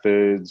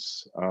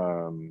methods.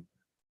 But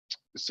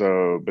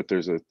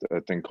there's a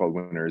thing called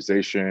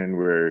winterization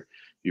where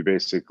you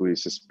basically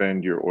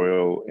suspend your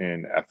oil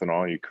in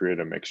ethanol, you create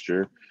a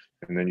mixture,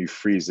 and then you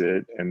freeze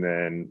it. And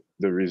then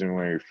the reason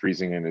why you're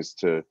freezing it is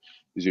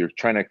you're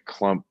trying to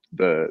clump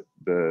the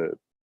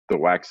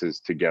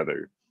waxes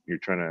together. You're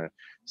trying to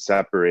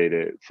separate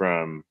it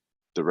from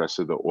the rest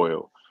of the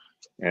oil.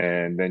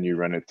 And then you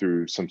run it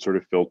through some sort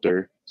of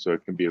filter. So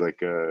it can be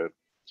like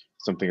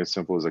something as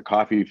simple as a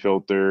coffee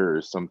filter,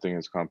 or something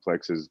as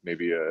complex as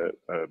maybe a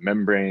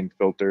membrane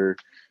filter.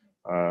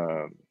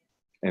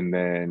 And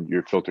then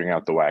you're filtering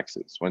out the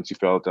waxes. Once you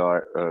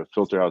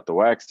filter out the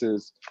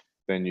waxes,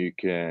 then you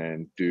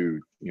can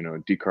do, you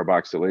know,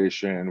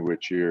 decarboxylation,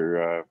 which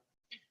you're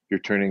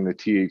turning the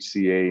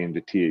THCA into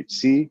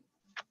THC.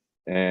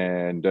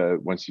 And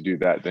once you do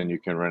that, then you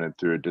can run it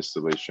through a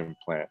distillation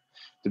plant.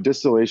 The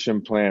distillation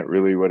plant,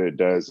 really what it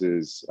does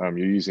is you're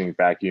using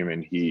vacuum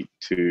and heat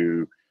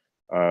to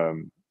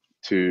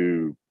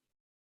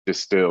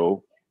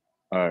distill.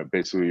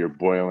 Basically, you're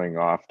boiling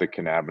off the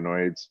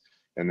cannabinoids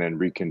and then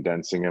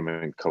recondensing them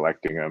and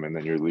collecting them, and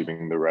then you're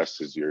leaving the rest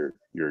as your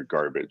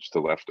garbage, the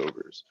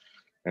leftovers.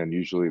 And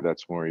usually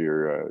that's more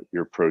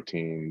your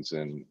proteins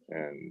and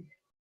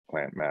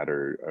plant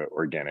matter,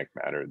 organic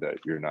matter that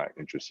you're not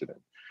interested in.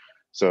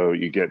 So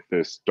you get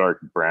this dark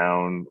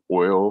brown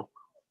oil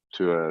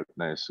to a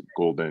nice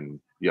golden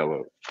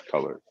yellow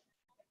color.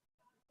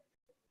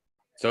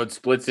 So it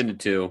splits into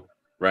two,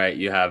 right?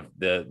 You have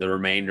the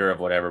remainder of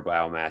whatever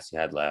biomass you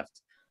had left.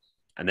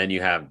 And then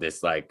you have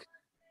this, like,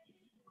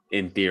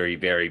 in theory,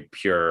 very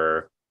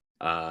pure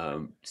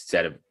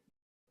set of,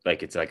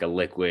 like, it's like a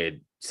liquid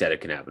set of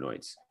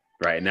cannabinoids,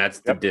 right? And that's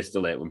the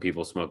distillate. When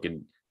people smoke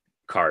in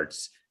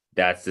carts,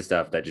 that's the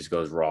stuff that just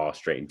goes raw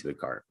straight into the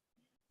cart.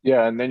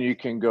 Yeah, and then you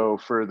can go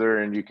further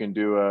and you can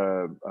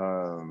do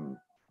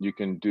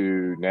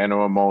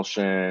nano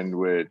emulsion,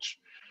 which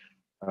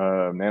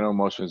nano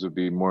emulsions would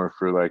be more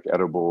for like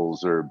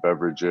edibles or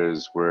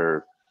beverages,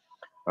 where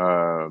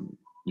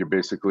you're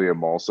basically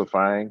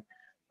emulsifying.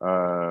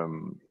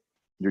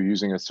 You're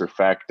using a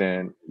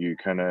surfactant. You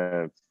kind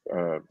of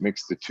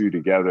mix the two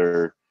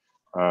together,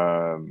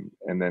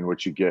 and then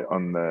what you get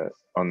on the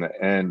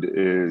end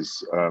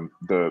is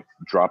the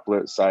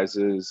droplet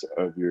sizes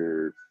of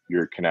your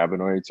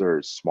cannabinoids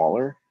are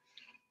smaller,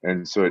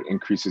 and so it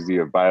increases the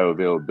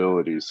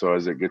bioavailability. So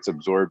as it gets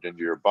absorbed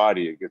into your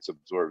body, it gets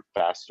absorbed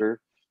faster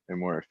and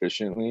more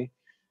efficiently.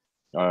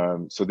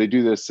 So they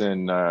do this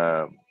in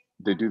like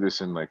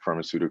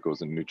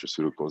pharmaceuticals and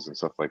nutraceuticals and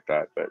stuff like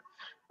that.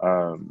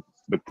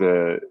 But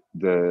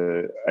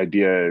the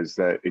idea is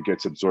that it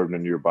gets absorbed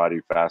into your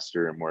body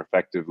faster and more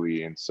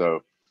effectively. And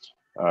so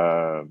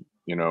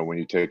you know, when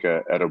you take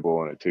a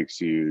edible and it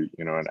takes you,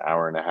 you know, an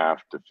hour and a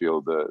half to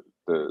feel the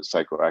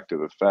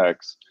psychoactive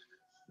effects,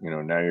 you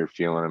know, now you're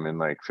feeling them in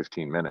like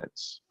 15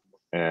 minutes,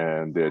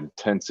 and the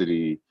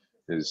intensity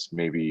is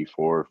maybe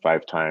 4 or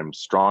 5 times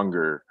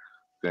stronger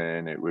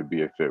than it would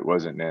be if it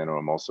wasn't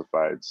nano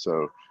emulsified.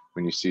 So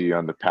when you see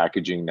on the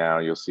packaging now,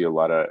 you'll see a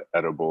lot of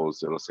edibles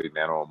that'll say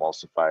nano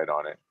emulsified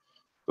on it.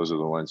 Those are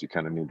the ones you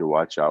kind of need to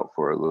watch out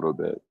for a little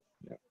bit.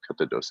 You know, cut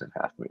the dose in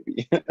half,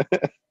 maybe.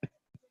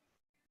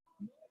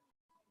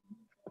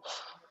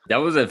 That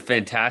was a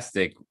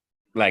fantastic,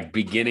 like,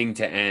 beginning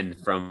to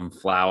end, from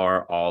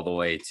flower all the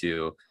way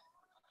to,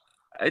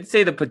 I'd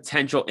say, the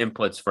potential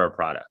inputs for a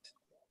product,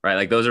 right?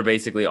 Like, those are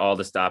basically all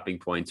the stopping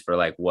points for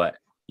like what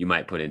you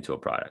might put into a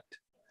product.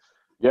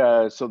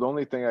 Yeah, so the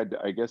only thing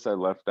I guess I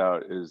left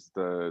out is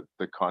the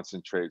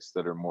concentrates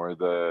that are more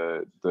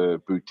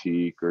the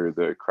boutique or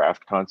the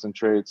craft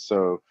concentrates.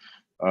 So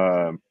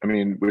I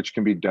mean, which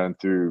can be done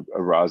through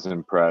a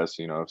rosin press.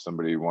 You know, if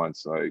somebody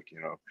wants, like,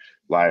 you know,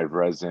 live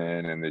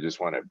resin and they just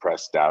want it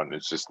pressed out and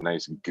it's just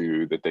nice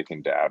goo that they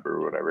can dab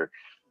or whatever.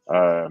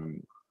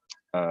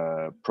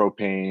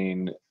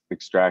 Propane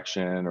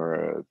extraction,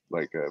 or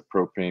like a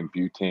propane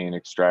butane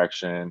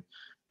extraction,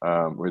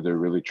 where they're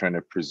really trying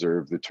to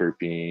preserve the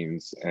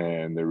terpenes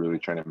and they're really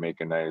trying to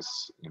make a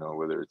nice, you know,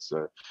 whether it's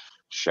a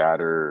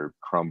shatter or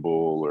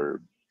crumble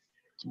or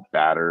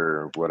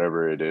batter or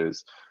whatever it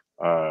is.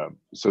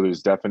 So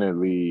there's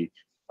definitely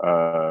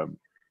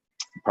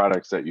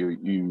products that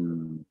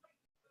you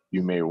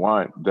may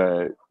want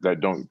that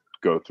don't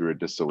go through a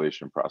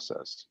distillation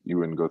process. You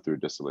wouldn't go through a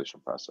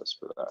distillation process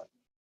for that.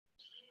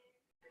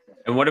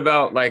 And what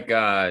about like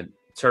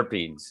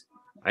terpenes?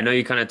 I know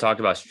you kind of talked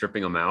about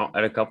stripping them out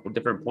at a couple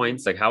different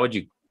points. Like, how would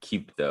you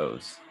keep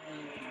those?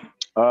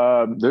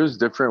 There's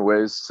different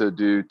ways to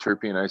do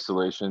terpene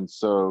isolation.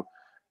 So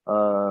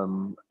I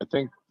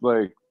think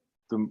like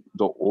the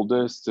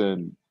oldest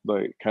and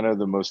like kind of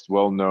the most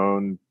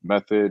well-known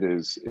method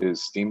is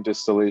steam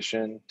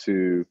distillation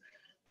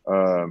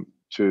um,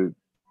 to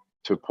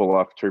to pull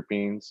off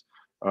terpenes.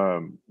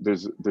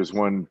 There's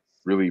one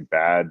really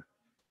bad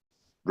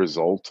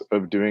result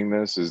of doing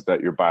this is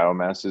that your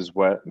biomass is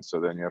wet, and so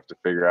then you have to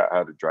figure out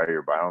how to dry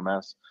your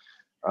biomass.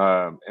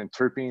 And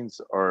terpenes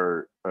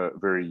are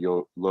very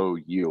low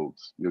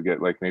yields. You'll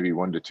get like maybe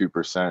 1 to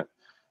 2%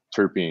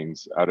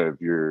 terpenes out of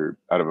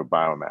a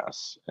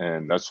biomass,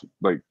 and that's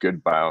like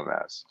good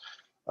biomass.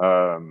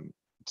 Um,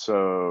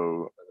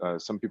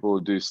 some people will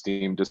do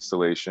steam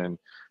distillation.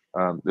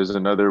 There's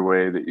another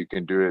way that you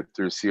can do it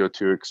through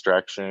CO2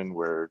 extraction,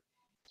 where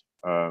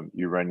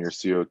you run your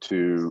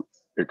CO2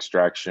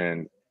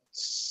 extraction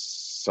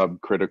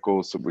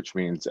subcritical, so which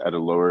means at a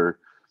lower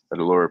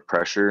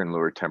pressure and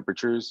lower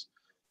temperatures.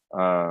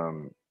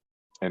 Um,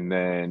 and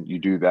then you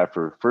do that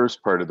for the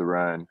first part of the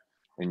run,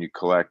 and you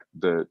collect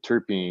the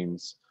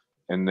terpenes,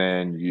 and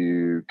then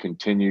you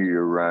continue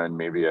your run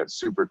maybe at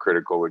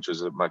supercritical, which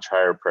is a much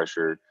higher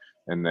pressure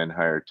and then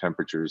higher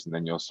temperatures, and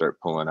then you'll start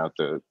pulling out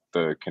the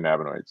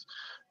cannabinoids.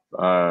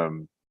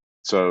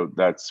 So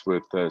that's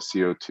with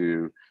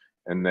CO2.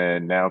 And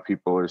then now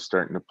people are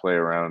starting to play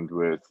around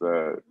with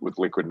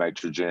liquid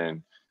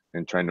nitrogen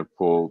and trying to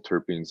pull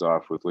terpenes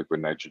off with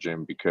liquid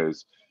nitrogen,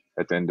 because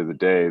at the end of the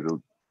day,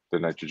 the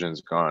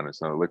nitrogen's gone.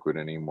 It's not a liquid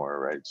anymore,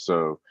 right?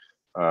 So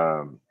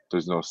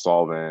there's no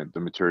solvent. The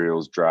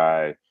material's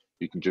dry.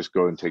 You can just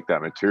go and take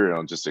that material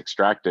and just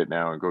extract it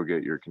now and go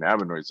get your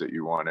cannabinoids that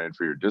you wanted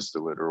for your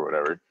distillate or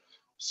whatever.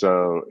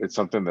 So it's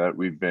something that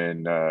we've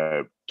been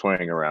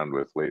toying around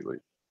with lately.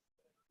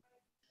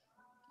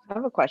 I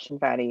have a question,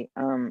 Fadi.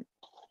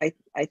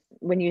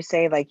 When you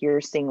say like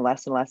you're seeing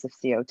less and less of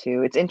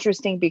CO2, it's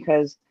interesting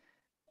because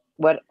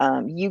what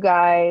you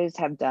guys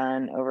have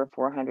done over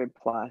 400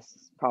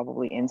 plus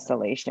probably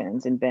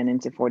installations and been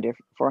into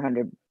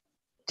 400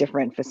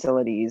 different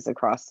facilities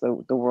across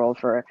the world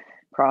for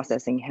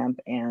processing hemp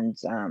and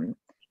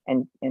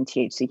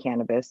THC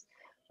cannabis.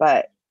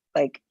 But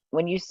like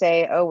when you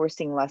say, oh, we're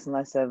seeing less and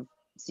less of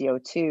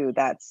CO2,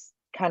 that's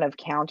kind of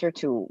counter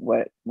to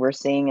what we're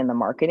seeing in the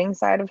marketing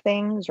side of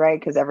things, right?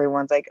 Because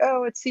everyone's like,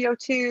 oh, it's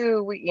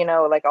CO2.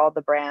 Like all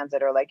the brands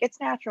that are like, it's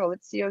natural,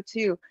 it's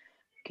CO2.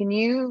 Can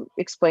you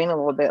explain a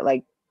little bit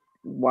like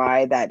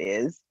why that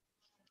is?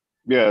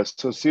 Yeah,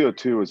 so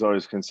CO2 was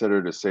always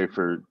considered a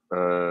safer.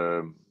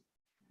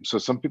 So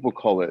some people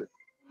call it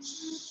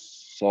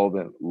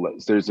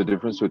solventless. There's a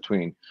difference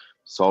between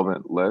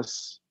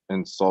solventless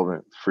and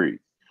solvent free,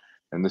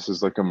 and this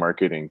is like a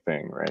marketing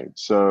thing, right?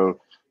 So,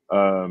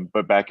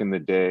 but back in the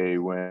day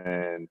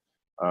when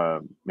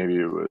maybe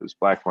it was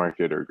black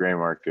market or gray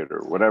market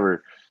or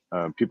whatever,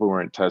 people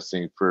weren't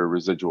testing for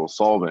residual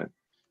solvent,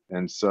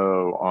 and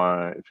so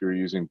if you're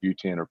using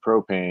butane or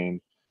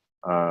propane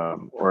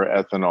or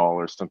ethanol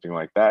or something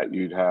like that,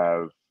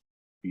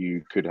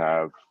 you could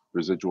have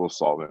residual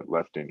solvent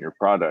left in your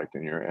product,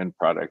 in your end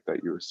product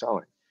that you were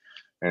selling.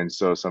 And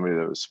so somebody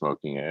that was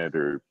smoking it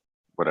or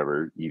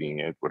whatever, eating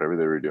it, whatever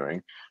they were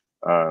doing,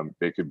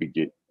 they could be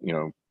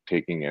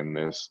taking in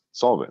this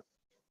solvent.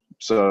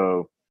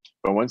 So,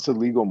 but once the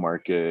legal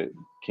market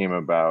came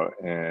about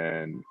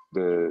and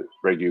the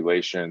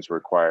regulations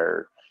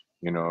require,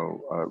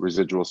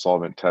 residual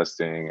solvent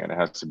testing, and it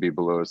has to be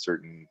below a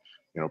certain,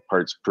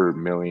 parts per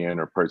million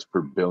or parts per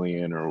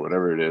billion or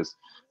whatever it is,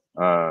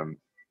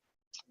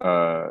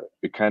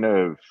 it kind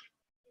of,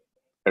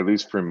 at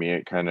least for me,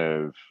 it kind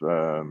of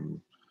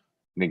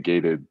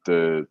negated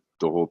the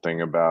whole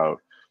thing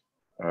about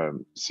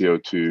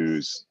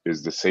CO2s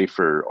is the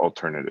safer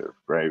alternative,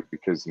 right?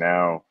 Because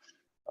now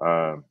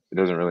it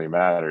doesn't really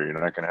matter. You're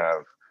not going to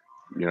have,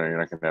 you're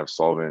not going to have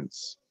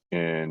solvents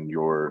in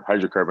your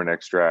hydrocarbon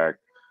extract.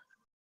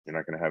 You're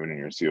not going to have it in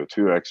your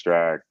CO2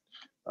 extract.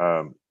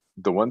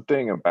 The one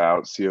thing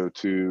about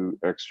CO2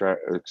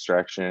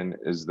 extraction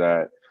is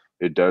that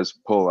it does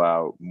pull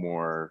out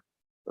more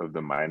of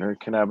the minor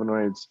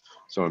cannabinoids.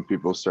 So when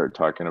people start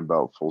talking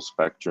about full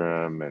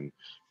spectrum, and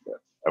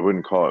I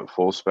wouldn't call it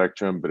full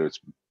spectrum, but it's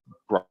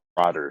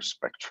broader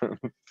spectrum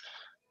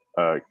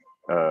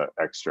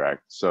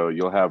extract. So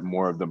you'll have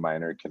more of the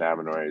minor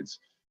cannabinoids,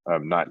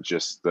 not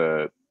just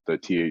the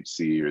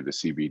THC or the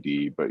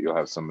CBD, but you'll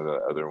have some of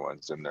the other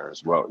ones in there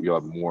as well. You'll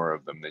have more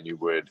of them than you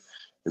would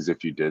as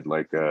if you did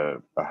like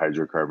a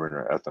hydrocarbon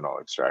or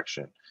ethanol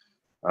extraction.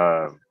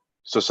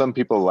 So some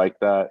people like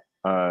that.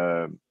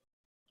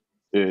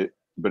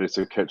 But it's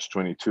a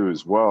catch-22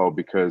 as well,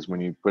 because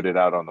when you put it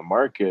out on the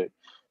market,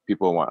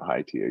 people want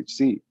high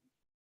THC.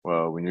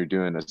 Well, when you're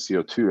doing a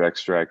CO2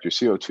 extract, your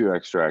CO2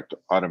 extract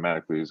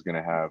automatically is going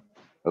to have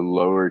a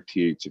lower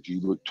THC. If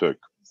you took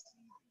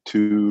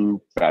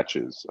 2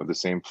 batches of the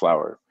same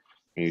flower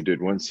and you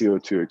did one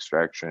CO2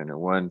 extraction and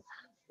one,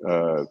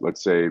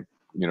 let's say,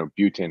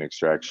 butane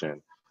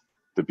extraction,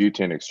 the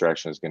butane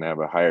extraction is going to have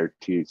a higher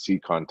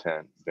THC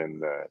content than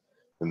the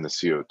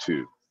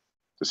CO2.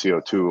 The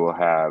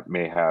CO2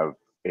 may have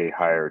a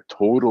higher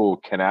total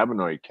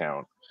cannabinoid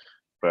count,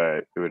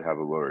 but it would have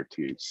a lower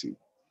THC.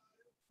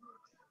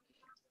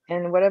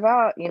 And what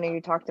about,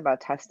 you talked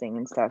about testing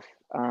and stuff,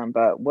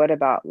 but what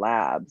about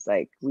labs?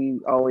 Like, we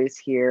always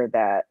hear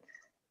that,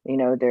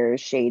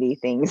 there's shady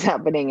things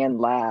happening in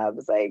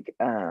labs. Like,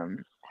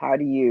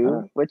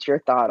 what's your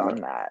thought on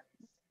that?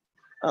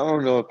 I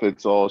don't know if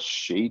it's all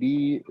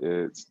shady.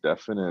 It's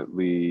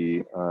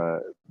definitely,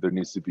 there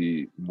needs to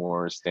be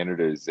more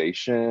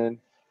standardization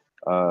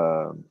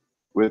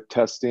with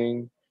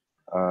testing.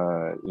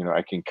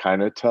 I can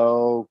kind of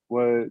tell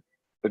what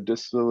a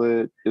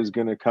distillate is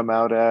going to come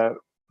out at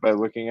by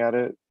looking at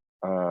it.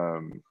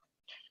 And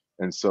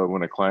so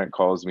when a client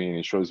calls me and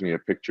he shows me a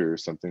picture or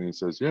something, he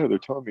says, yeah, they're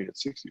telling me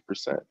it's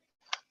 60%.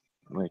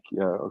 I'm like,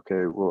 yeah,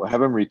 okay, well,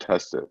 have them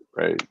retest it,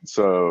 right?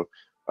 So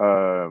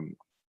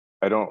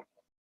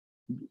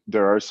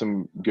there are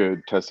some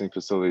good testing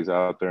facilities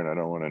out there, and I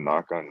don't want to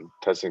knock on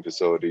testing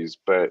facilities,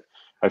 but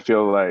I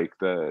feel like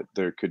that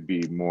there could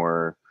be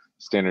more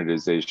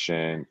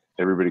standardization.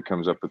 Everybody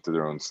comes up with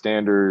their own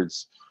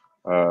standards.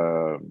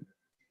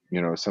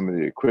 Some of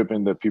the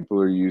equipment that people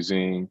are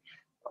using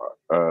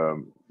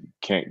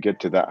can't get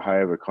to that high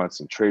of a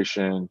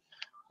concentration.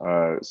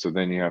 So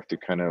then you have to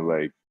kind of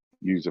like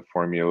use a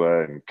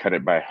formula and cut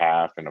it by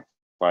half and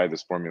apply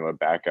this formula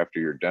back after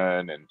you're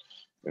done. And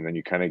then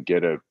you kind of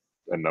get a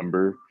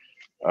number.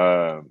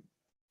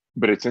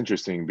 But it's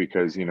interesting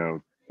because,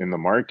 in the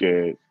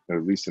market,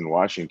 at least in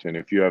Washington,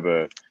 if you have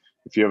a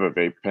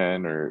vape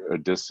pen or a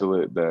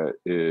distillate that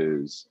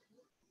is,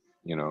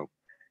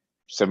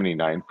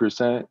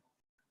 79%,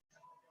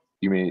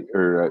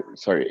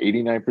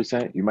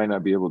 89%, you might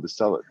not be able to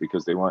sell it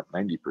because they want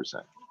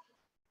 90%,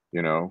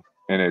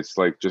 and it's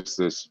like just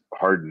this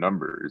hard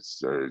number.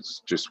 It's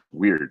just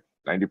weird.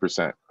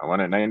 90%. I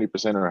want it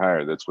 90% or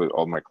higher. That's what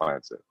all my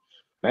clients say.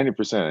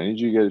 90%. I need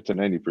you to get it to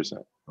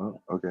 90%.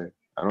 Oh, okay.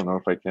 I don't know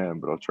if I can,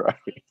 but I'll try.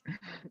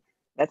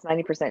 That's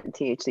 90%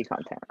 THC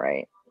content,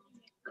 right?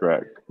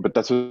 Correct. But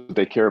that's what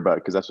they care about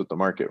because that's what the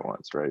market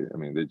wants, right? I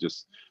mean, they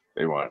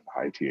want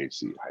high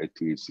THC.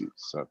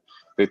 So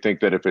they think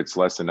that if it's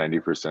less than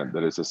 90%,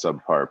 that it's a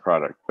subpar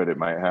product, but it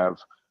might have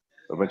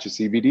a bunch of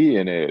CBD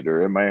in it,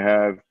 or it might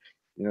have,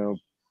 I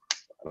don't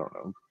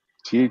know,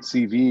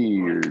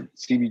 THCV or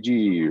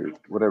CBG or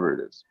whatever it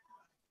is.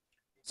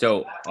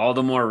 So all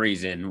the more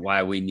reason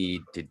why we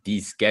need to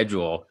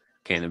deschedule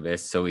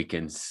cannabis so we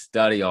can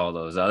study all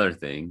those other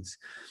things.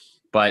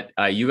 But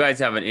you guys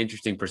have an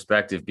interesting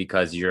perspective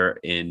because you're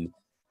in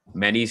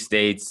many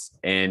states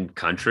and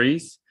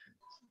countries.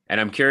 And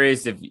I'm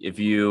curious if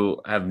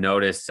you have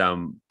noticed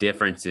some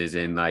differences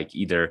in like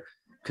either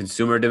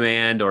consumer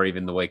demand or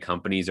even the way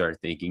companies are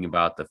thinking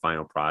about the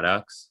final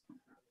products.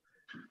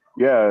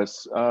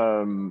 Yes.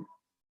 A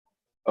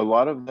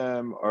lot of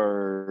them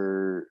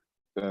are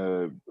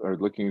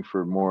looking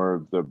for more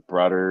of the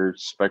broader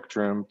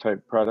spectrum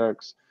type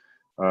products.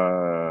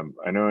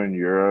 I know in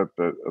Europe,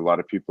 a lot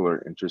of people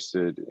are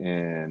interested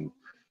in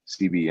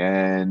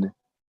CBN,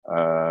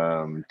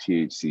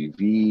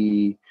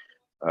 THCV,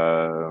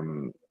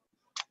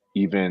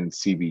 even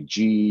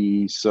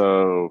CBG.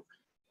 So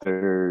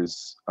there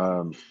is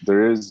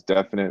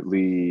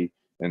definitely,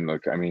 and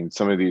look, I mean,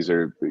 some of these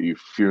are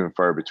few and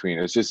far between.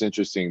 It's just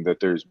interesting that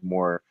there's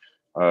more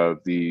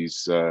of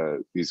these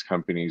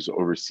companies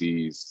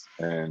overseas,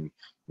 and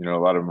a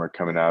lot of them are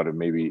coming out of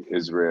maybe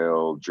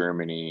Israel,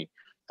 Germany,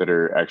 that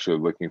are actually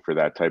looking for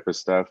that type of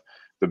stuff.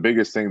 The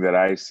biggest thing that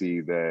I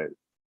see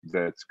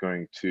that's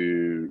going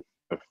to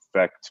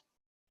affect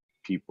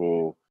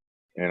people,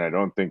 and I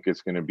don't think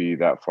it's going to be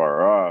that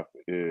far off,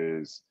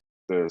 is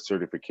the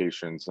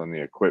certifications on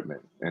the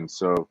equipment. And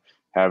so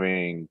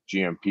having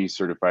GMP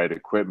certified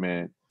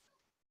equipment,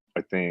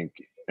 I think,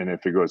 and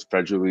if it goes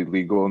federally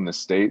legal in the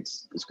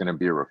States, it's going to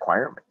be a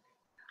requirement,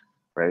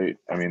 right?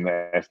 I mean,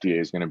 the FDA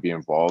is going to be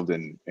involved,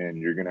 and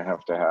you're going to have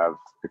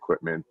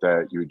equipment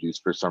that you would use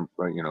for some,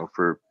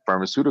 for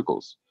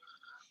pharmaceuticals.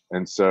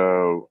 And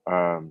so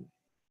I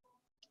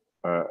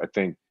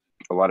think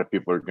a lot of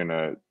people are going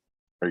to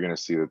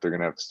see that they're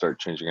going to have to start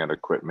changing out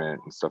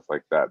equipment and stuff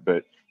like that.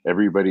 But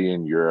everybody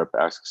in Europe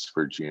asks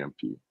for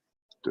GMP.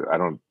 I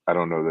don't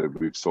know that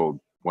we've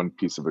sold one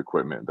piece of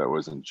equipment that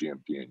wasn't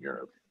GMP in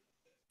Europe.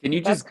 Can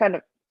you That's kind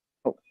of,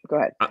 oh, go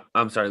ahead.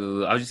 I'm sorry,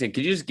 Lulu. I was just saying,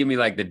 could you just give me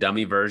like the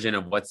dummy version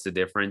of what's the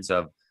difference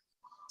of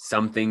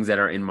some things that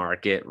are in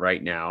market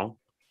right now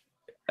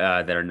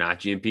that are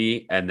not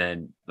GMP, and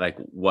then like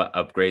what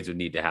upgrades would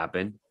need to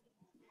happen?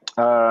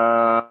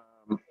 How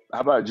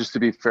about, just to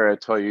be fair, I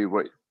tell you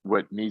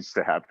what needs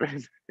to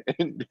happen,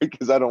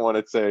 because I don't want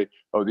to say,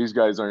 oh, these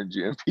guys aren't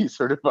GMP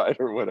certified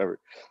or whatever.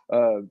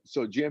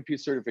 So GMP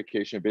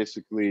certification,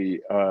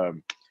 basically,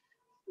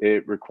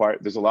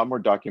 there's a lot more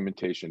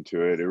documentation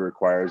to it. It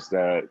requires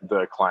that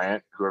the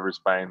client,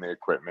 whoever's buying the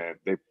equipment,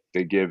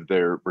 they give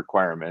their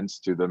requirements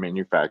to the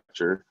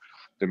manufacturer.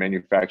 The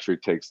manufacturer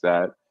takes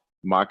that,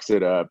 mocks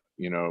it up,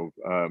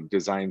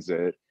 designs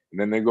it, And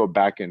then they go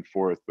back and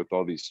forth with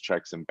all these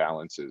checks and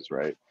balances,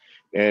 right?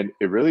 And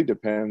it really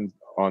depends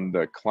on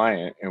the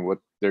client and what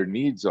their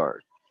needs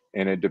are.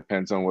 And it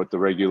depends on what the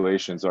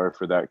regulations are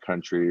for that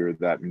country or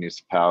that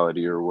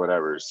municipality or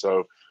whatever.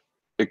 So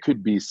it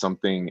could be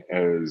something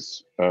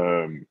as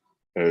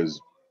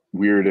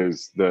weird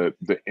as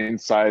the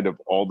inside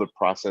of all the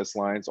process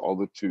lines, all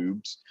the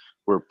tubes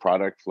where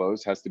product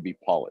flows has to be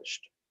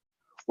polished.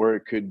 Or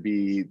it could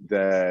be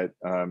that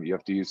you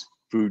have to use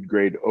food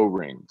grade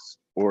O-rings,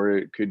 or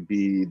it could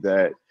be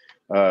that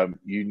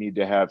you need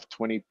to have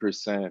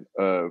 20%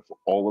 of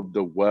all of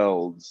the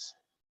welds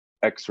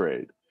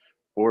x-rayed,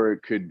 or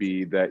it could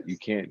be that you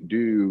can't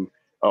do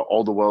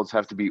all the welds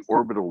have to be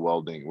orbital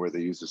welding, where they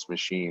use this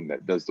machine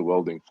that does the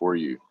welding for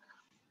you.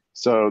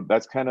 So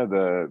that's kind of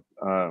the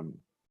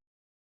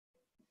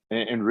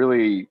and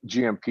really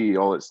GMP,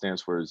 all it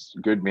stands for is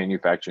good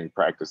manufacturing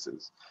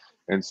practices.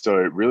 And so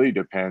it really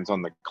depends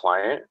on the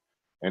client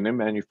and the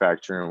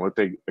manufacturer and what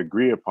they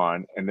agree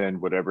upon, and then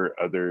whatever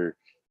other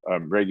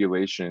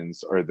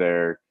regulations are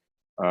there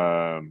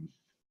to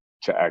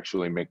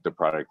actually make the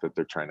product that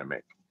they're trying to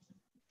make.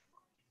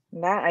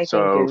 That I think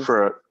So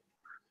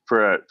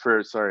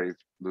is, sorry,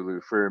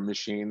 Lulu, for a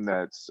machine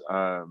that's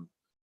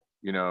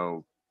you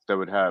know, that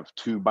would have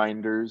two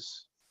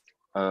binders,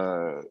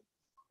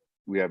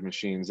 we have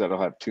machines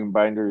that'll have two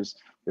binders.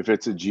 If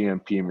it's a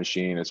GMP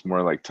machine, it's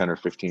more like 10 or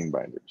 15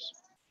 binders.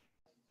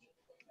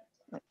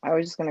 I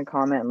was just going to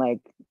comment, like,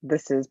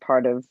 this is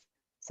part of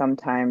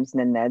sometimes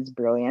Naned's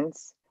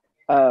brilliance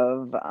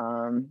of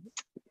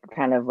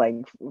kind of like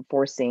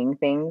foreseeing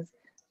things.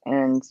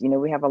 And, you know,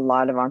 we have a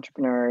lot of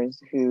entrepreneurs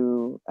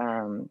who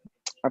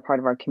are part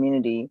of our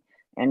community,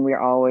 and we're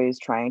always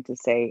trying to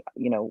say,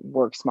 you know,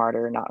 work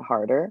smarter, not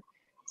harder.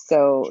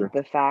 So Sure.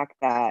 the fact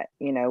that,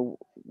 you know,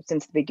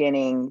 since the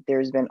beginning,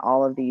 there's been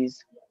all of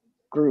these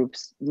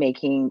groups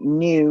making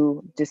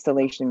new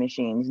distillation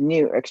machines,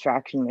 new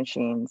extraction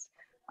machines.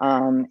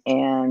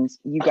 And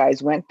you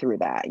guys went through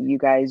that. You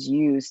guys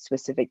used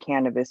specific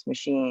cannabis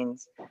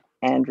machines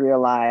and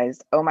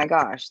realized, oh my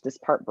gosh, this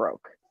part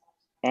broke.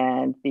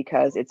 And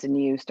because it's a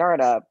new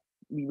startup,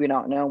 we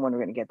don't know when we're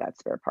going to get that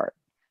spare part.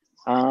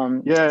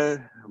 Yeah,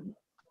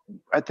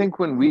 I think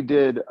when we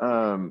did,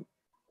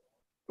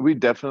 we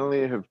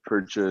definitely have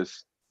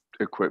purchased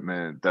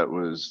equipment that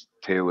was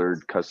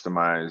tailored,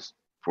 customized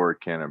for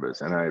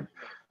cannabis. And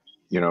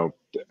you know,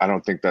 I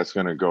don't think that's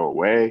going to go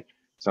away.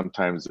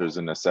 Sometimes there's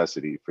a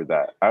necessity for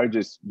that.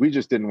 We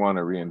just didn't want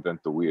to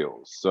reinvent the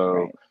wheels. So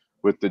Right.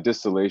 with the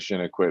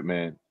distillation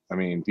equipment, I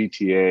mean,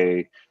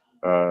 VTA,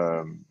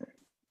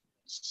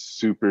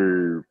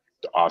 super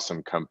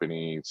awesome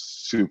company,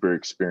 super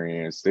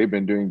experienced. They've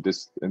been doing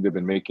this, and they've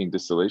been making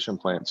distillation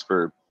plants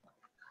for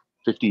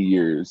 50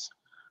 years.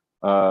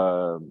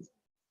 One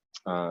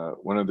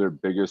of their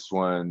biggest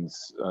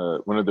ones,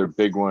 one of their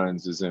big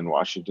ones is in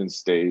Washington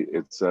State.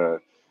 It's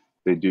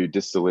they do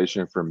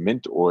distillation for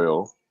mint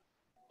oil,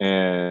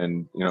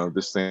 and you know,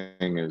 this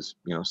thing is,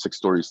 you know, 6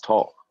 stories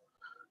tall.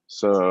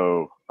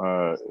 So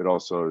it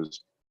also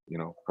is, you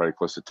know, probably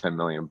close to 10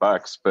 million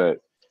bucks,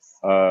 but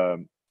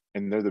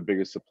and they're the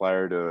biggest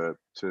supplier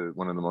to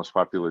one of the most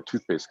popular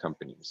toothpaste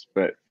companies.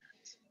 But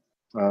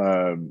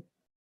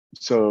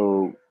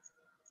so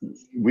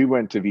we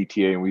went to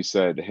VTA and we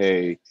said,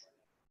 hey,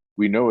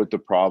 we know what the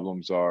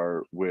problems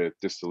are with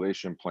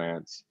distillation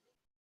plants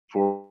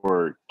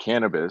for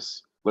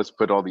cannabis. Let's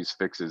put all these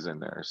fixes in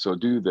there. So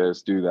do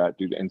this, do that,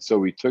 do that. And so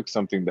we took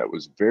something that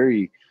was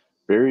very,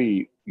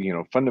 very, you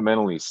know,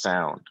 fundamentally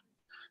sound,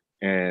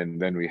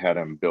 and then we had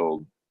them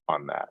build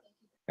on that,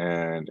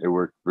 and it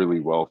worked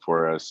really well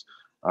for us.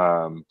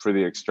 For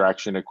the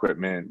extraction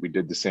equipment, we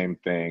did the same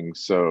thing.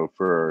 So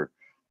for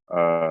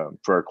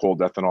our cold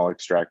ethanol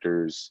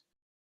extractors,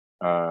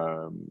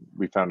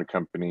 we found a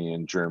company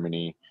in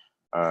Germany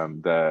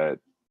that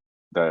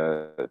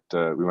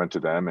we went to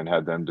them and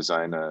had them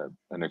design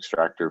an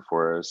extractor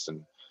for us,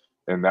 and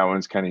that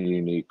one's kind of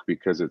unique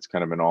because it's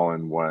kind of an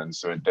all-in-one.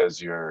 So it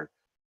does your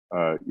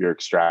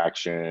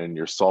extraction,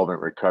 your solvent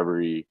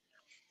recovery.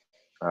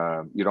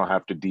 You don't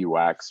have to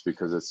de-wax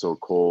because it's so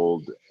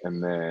cold,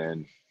 and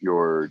then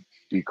your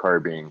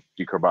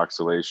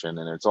decarboxylation,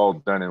 and it's all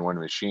done in one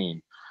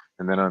machine.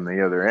 And then on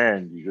the other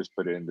end, you just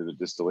put it into the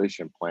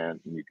distillation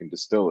plant and you can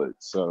distill it.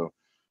 So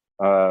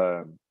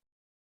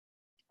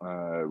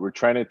we're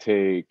trying to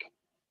take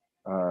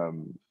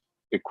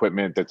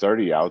equipment that's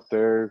already out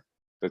there,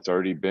 that's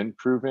already been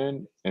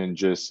proven, and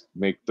just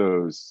make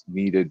those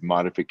needed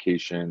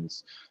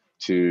modifications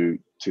to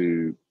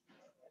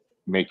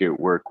make it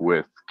work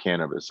with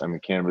cannabis. I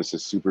mean, cannabis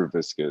is super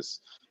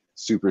viscous,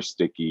 super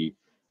sticky.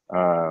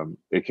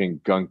 It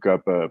can gunk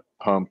up a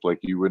pump like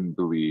you wouldn't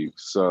believe.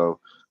 So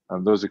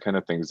those are kind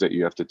of things that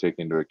you have to take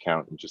into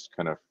account and just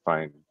kind of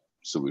find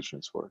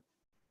solutions for.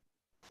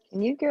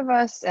 Can you give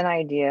us an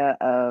idea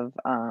of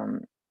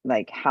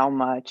like how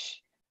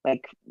much,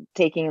 like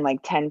taking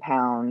like 10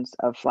 pounds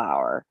of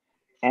flour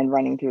and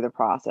running through the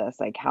process,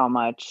 like how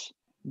much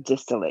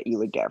distillate you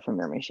would get from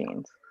your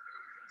machines?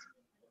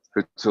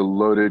 It's a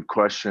loaded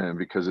question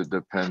because it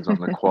depends on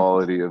the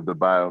quality of the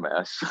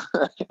biomass.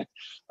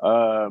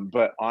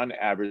 But on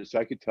average, so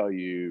I could tell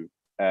you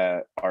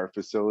at our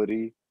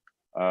facility,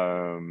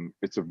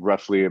 it's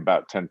roughly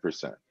about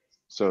 10%.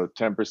 So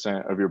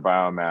 10% of your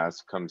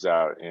biomass comes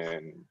out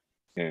in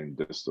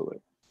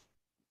distillate.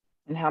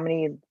 And how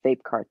many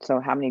vape carts? So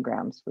how many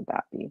grams would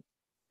that be?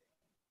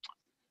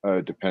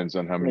 Depends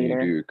on how many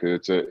Liter. you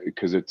do,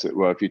 because it's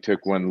well, if you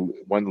took one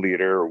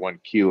liter or 1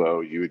 kilo,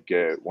 you would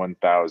get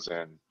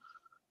 1,000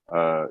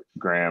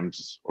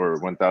 grams or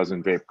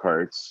 1,000 vape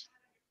carts.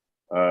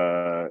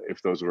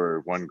 If those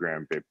were 1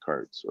 gram vape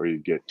carts, or you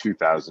get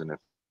 2,000 if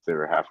they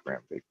were half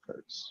gram vape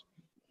carts.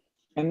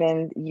 And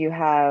then you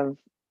have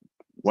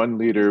 1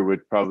 liter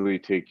would probably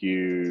take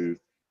you.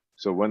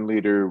 So 1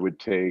 liter would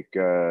take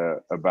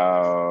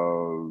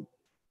about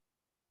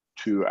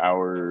 2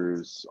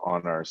 hours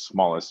on our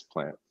smallest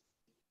plant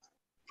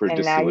for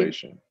and now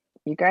distillation.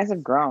 you guys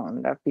have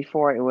grown. That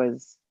before it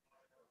was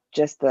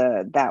just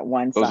that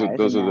one Those size.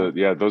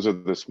 are those are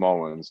the small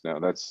ones now.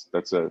 That's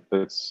the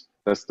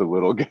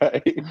little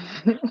guy.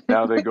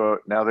 now they go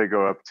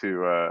up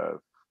to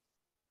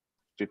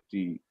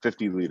 50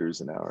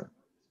 liters an hour.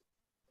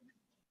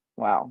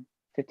 Wow,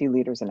 50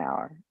 liters an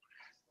hour.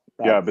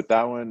 Yeah, but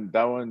that one's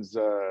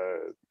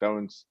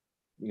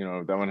you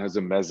know, that one has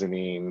a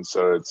mezzanine,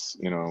 so it's,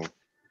 you know,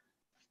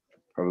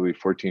 probably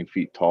 14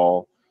 feet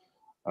tall.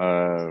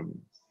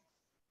 And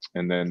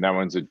then that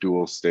one's a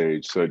dual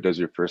stage, so it does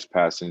your first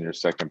pass and your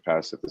second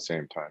pass at the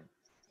same time.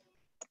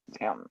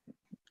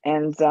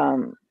 And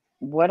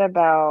what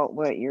about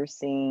what you're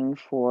seeing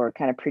for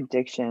kind of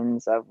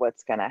predictions of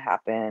what's going to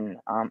happen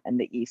in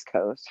the East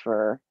Coast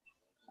for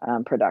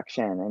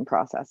production and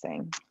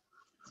processing?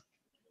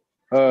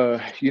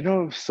 You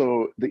know,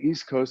 so the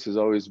East Coast has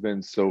always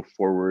been so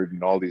forward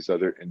in all these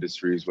other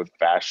industries, with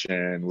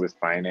fashion, with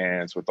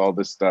finance, with all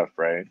this stuff,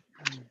 right?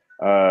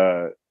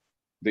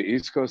 The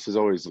East Coast has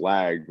always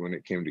lagged when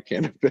it came to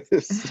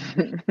cannabis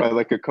by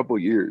like a couple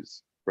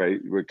years, right?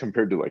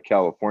 Compared to like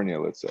California,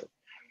 let's say.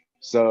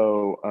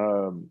 So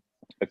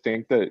I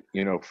think that,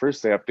 you know,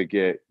 first they have to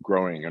get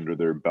growing under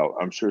their belt.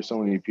 I'm sure so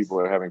many people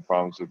are having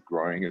problems with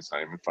growing. It's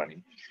not even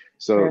funny.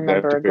 So I they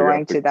have to remember figure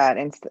going out to that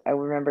I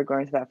remember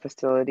going to that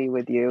facility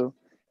with you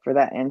for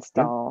that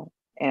install,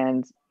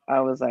 and I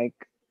was like,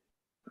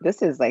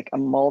 this is like a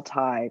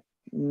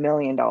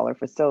multi-million-dollar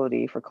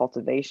facility for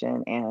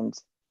cultivation, and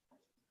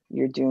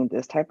you're doing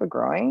this type of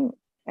growing,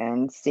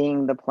 and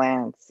seeing the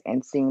plants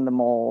and seeing the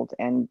mold,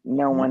 and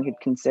no one had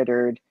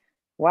considered,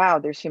 wow,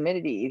 there's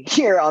humidity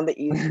here on the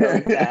East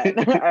Coast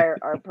that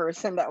our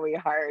person that we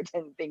hired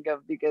didn't think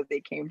of because they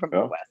came from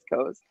the West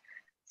Coast.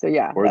 So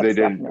yeah, or they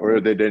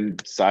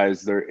didn't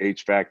size their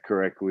HVAC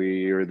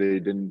correctly, or they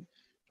didn't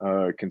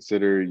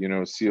consider, you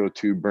know,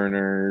 CO2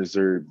 burners,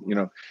 or, you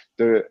know,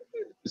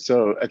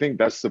 so I think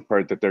that's the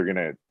part that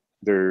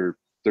they're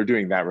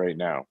doing that right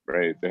now,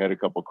 right? They had a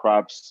couple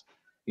crops,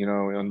 you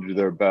know, under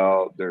their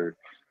belt. They're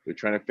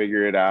trying to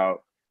figure it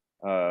out.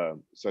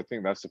 So I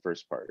think that's the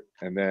first part.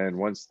 And then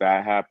once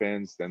that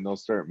happens, then they'll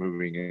start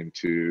moving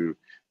into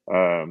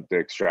the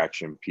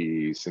extraction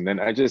piece. And then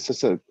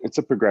it's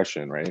a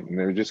progression, right? And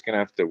they're just gonna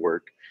have to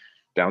work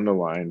down the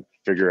line,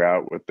 figure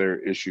out what their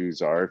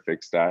issues are,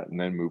 fix that, and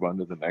then move on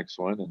to the next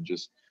one, and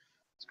it's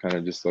kind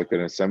of just like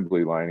an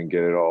assembly line, and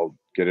get it all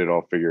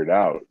figured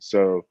out.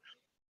 So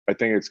I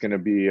think it's going to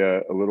be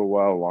a little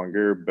while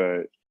longer,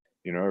 but,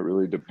 you know, it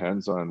really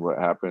depends on what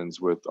happens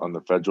on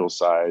the federal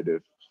side.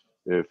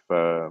 If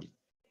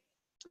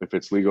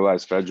it's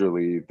legalized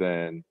federally,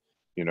 then,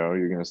 you know,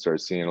 you're going to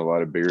start seeing a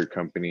lot of bigger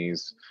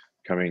companies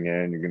coming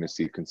in. You're going to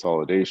see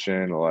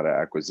consolidation, a lot of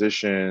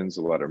acquisitions,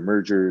 a lot of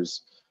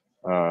mergers.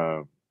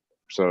 So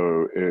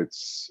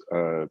it's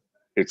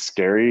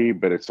scary,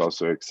 but it's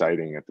also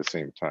exciting at the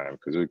same time,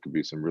 because there could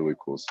be some really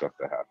cool stuff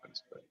that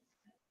happens. But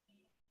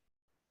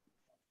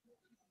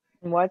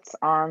what's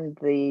on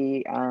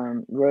the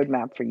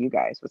roadmap for you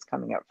guys? What's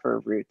coming up for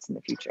Roots in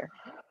the future?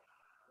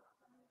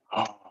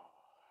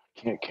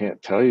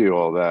 Can't tell you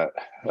all that.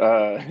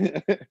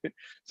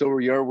 So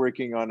we are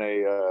working on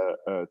a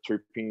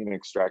terpene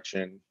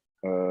extraction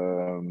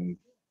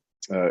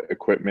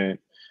equipment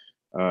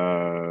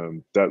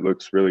that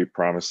looks really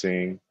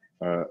promising.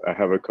 I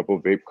have a couple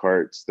of vape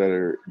carts that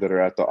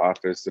are at the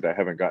office that I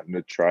haven't gotten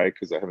to try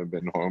because I haven't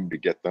been home to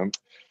get them.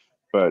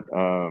 But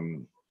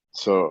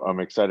so I'm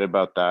excited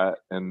about that.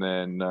 And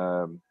then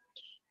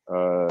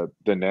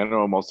the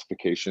nano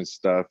emulsification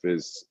stuff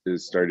is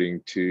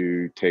starting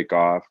to take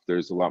off.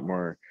 There's a lot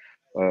more.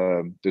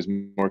 There's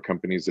more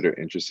companies that are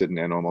interested in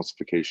nano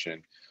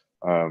emulsification,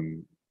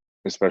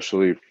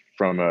 especially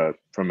from a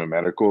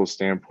medical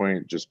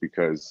standpoint, just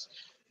because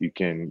you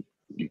can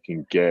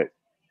get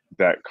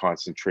that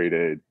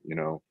concentrated, you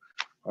know,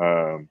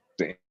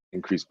 the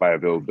increased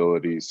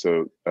bioavailability.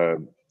 So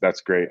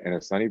that's great, and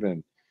it's not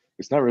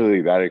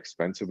really that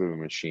expensive of a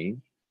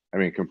machine. I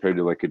mean, compared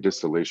to like a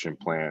distillation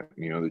plant,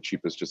 you know, the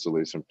cheapest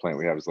distillation plant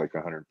we have is like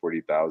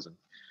 140,000.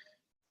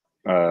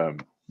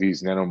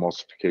 These nano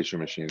emulsification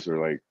machines are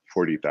like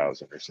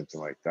 40,000 or something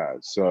like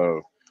that.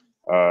 So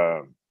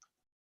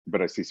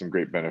but I see some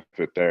great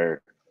benefit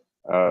there.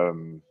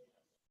 And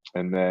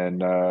then,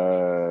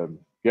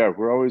 yeah,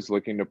 we're always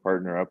looking to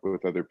partner up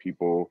with other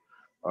people,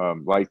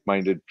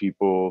 like-minded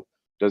people.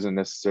 Doesn't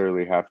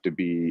necessarily have to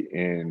be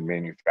in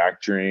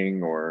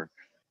manufacturing or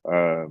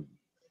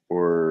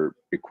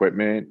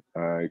equipment.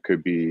 It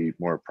could be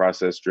more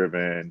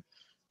process-driven.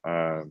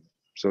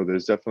 So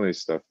there's definitely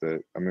stuff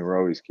that, I mean, we're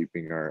always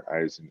keeping our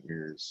eyes and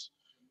ears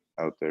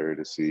out there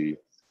to see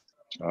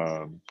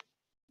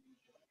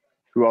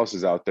who else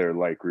is out there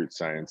like Root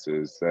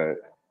Sciences that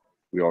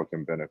we all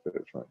can benefit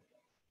from.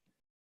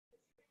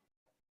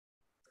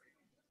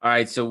 All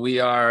right, so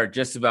we are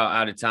just about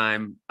out of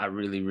time. I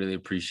really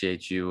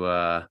appreciate you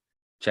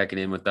checking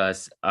in with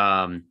us.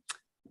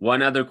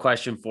 One other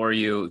question for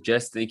you,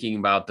 just thinking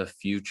about the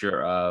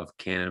future of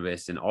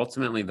cannabis and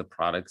ultimately the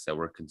products that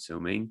we're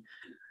consuming.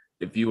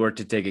 If you were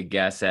to take a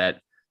guess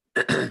at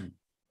the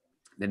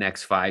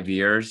next 5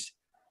 years,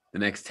 the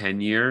next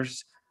 10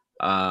 years,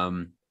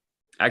 actually,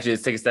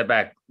 let's take a step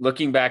back.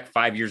 Looking back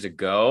 5 years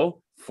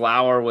ago,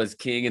 flower was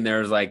king, and there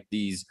was like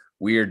these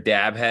weird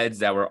dab heads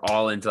that were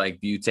all into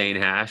like butane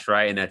hash,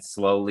 right? And that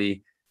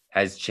slowly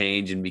has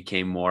changed and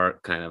became more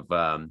kind of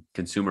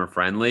consumer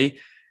friendly.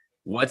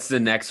 What's the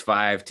next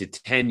 5 to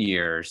 10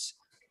 years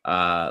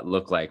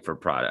look like for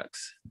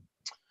products?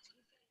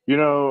 You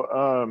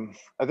know,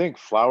 I think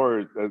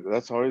flower,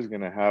 that's always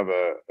going to have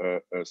a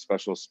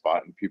special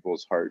spot in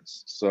people's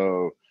hearts.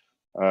 So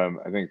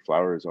I think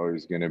flower is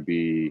always going to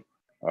be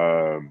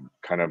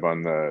kind of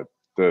on the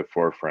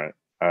forefront.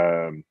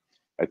 I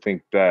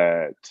think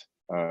that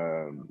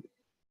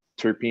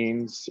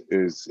terpenes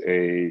is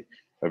a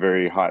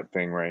very hot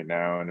thing right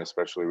now, and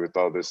especially with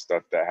all this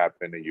stuff that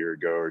happened a year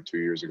ago or 2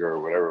 years ago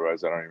or whatever it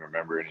was, I don't even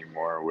remember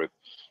anymore, with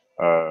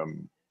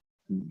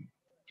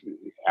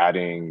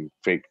adding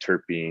fake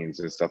terpenes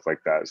and stuff like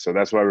that. So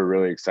that's why we're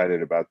really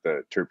excited about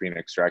the terpene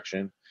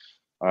extraction,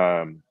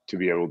 to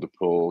be able to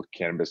pull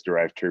cannabis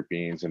derived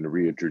terpenes and to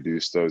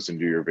reintroduce those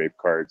into your vape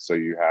cart, so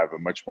you have a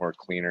much more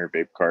cleaner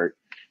vape cart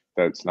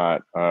that's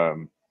not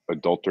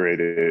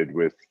adulterated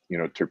with, you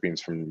know,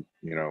 terpenes from,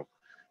 you know,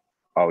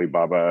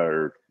 Alibaba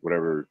or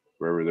whatever,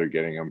 wherever they're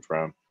getting them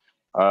from.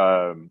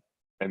 And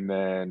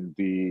then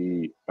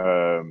the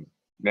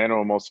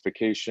nano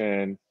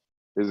emulsification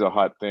is a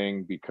hot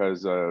thing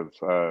because of,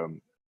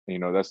 you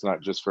know, that's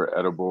not just for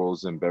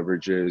edibles and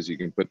beverages. You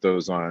can put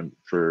those on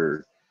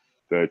for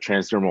the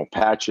transdermal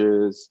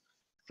patches,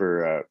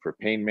 for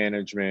pain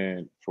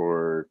management,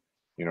 for,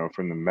 you know,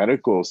 from the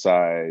medical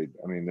side.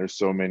 I mean, there's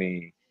so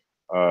many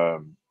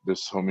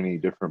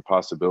different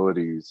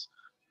possibilities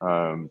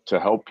to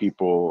help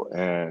people.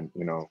 And,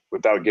 you know,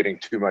 without getting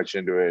too much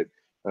into it,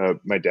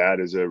 my dad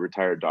is a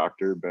retired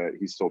doctor, but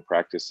he still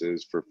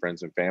practices for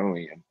friends and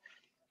family,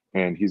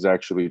 and he's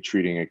actually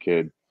treating a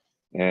kid.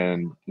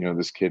 And, you know,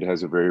 this kid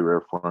has a very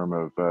rare form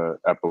of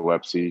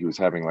epilepsy. He was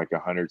having like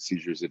 100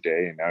 seizures a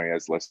day, and now he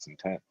has less than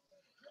 10.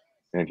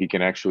 And he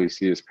can actually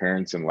see his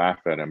parents and laugh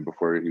at him.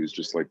 Before, he was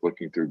just like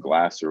looking through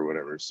glass or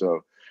whatever.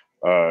 So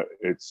I'm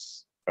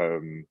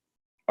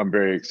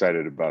very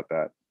excited about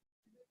that.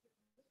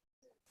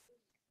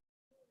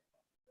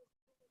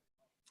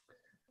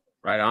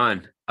 Right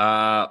on.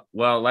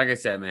 Well, like I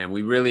said, man,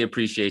 we really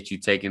appreciate you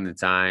taking the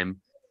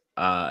time.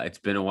 It's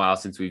been a while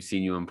since we've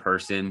seen you in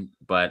person,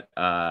 but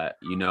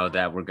you know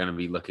that we're going to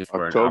be looking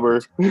for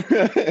October.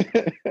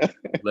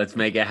 Let's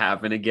make it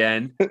happen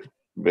again.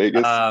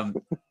 Vegas.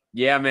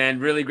 Yeah, man,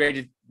 really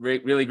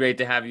great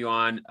to have you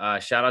on.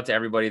 Shout out to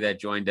everybody that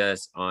joined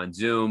us on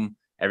Zoom,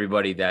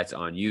 everybody that's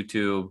on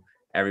YouTube,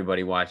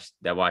 everybody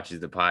that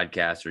watches the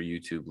podcast or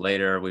YouTube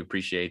later. We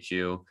appreciate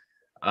you.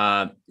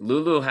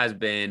 Lulu has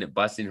been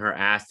busting her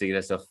ass to get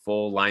us a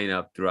full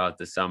lineup throughout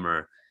the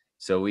summer.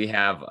 So we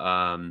have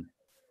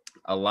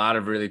a lot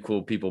of really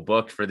cool people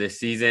booked for this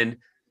season,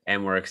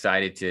 and we're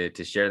excited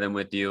to share them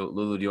with you.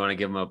 Lulu, do you want to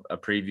give them a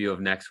preview of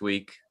next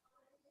week?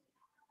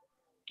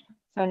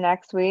 So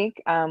next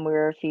week,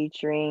 we're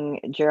featuring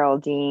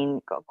Geraldine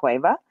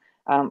Cueva,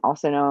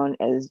 also known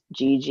as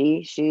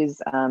Gigi.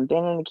 She's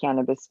been in the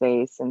cannabis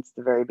space since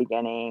the very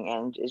beginning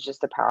and is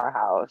just a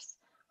powerhouse,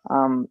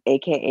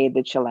 aka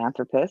the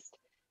Chilanthropist.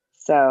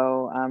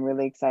 So I'm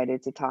really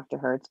excited to talk to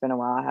her. It's been a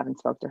while. I haven't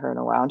spoke to her in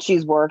a while, and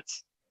she's worked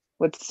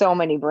with so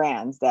many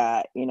brands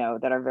that, you know,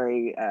 that are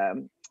very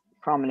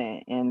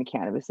prominent in the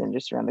cannabis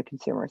industry on the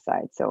consumer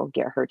side. So we'll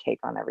get her take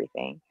on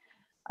everything.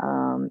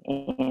 And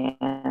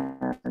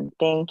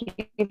thank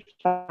you,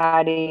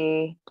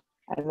 Fadi.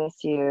 I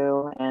miss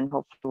you, and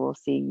hopefully we'll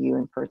see you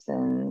in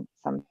person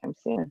sometime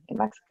soon in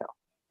Mexico.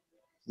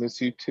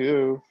 Miss you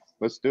too.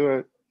 Let's do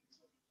it.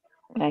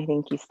 I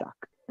think he's stuck.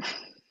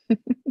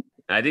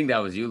 I think that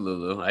was you,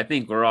 Lulu. I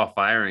think we're all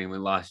firing. We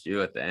lost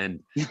you at the end.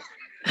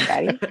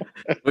 Fatty?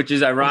 Which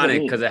is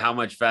ironic because of how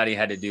much Fatty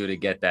had to do to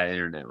get that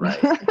internet right.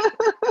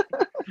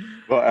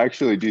 Well,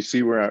 actually, do you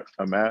see where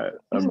I'm at?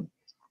 I'm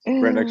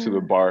right next to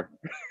the bar.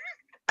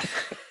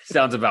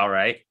 Sounds about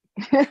right.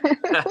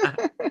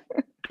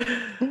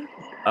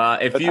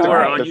 If That's you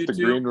were on that's the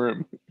green YouTube,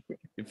 room.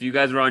 if you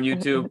guys were on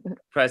YouTube,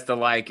 Press the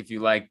like if you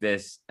like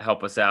this.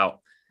 Help us out.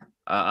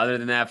 Other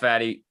than that,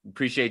 Fadi,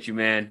 appreciate you,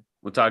 man.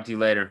 We'll talk to you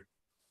later.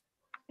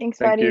 Thanks,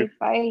 Thank buddy. you.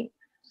 Bye.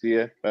 See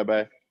ya. Bye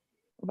bye.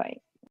 Bye.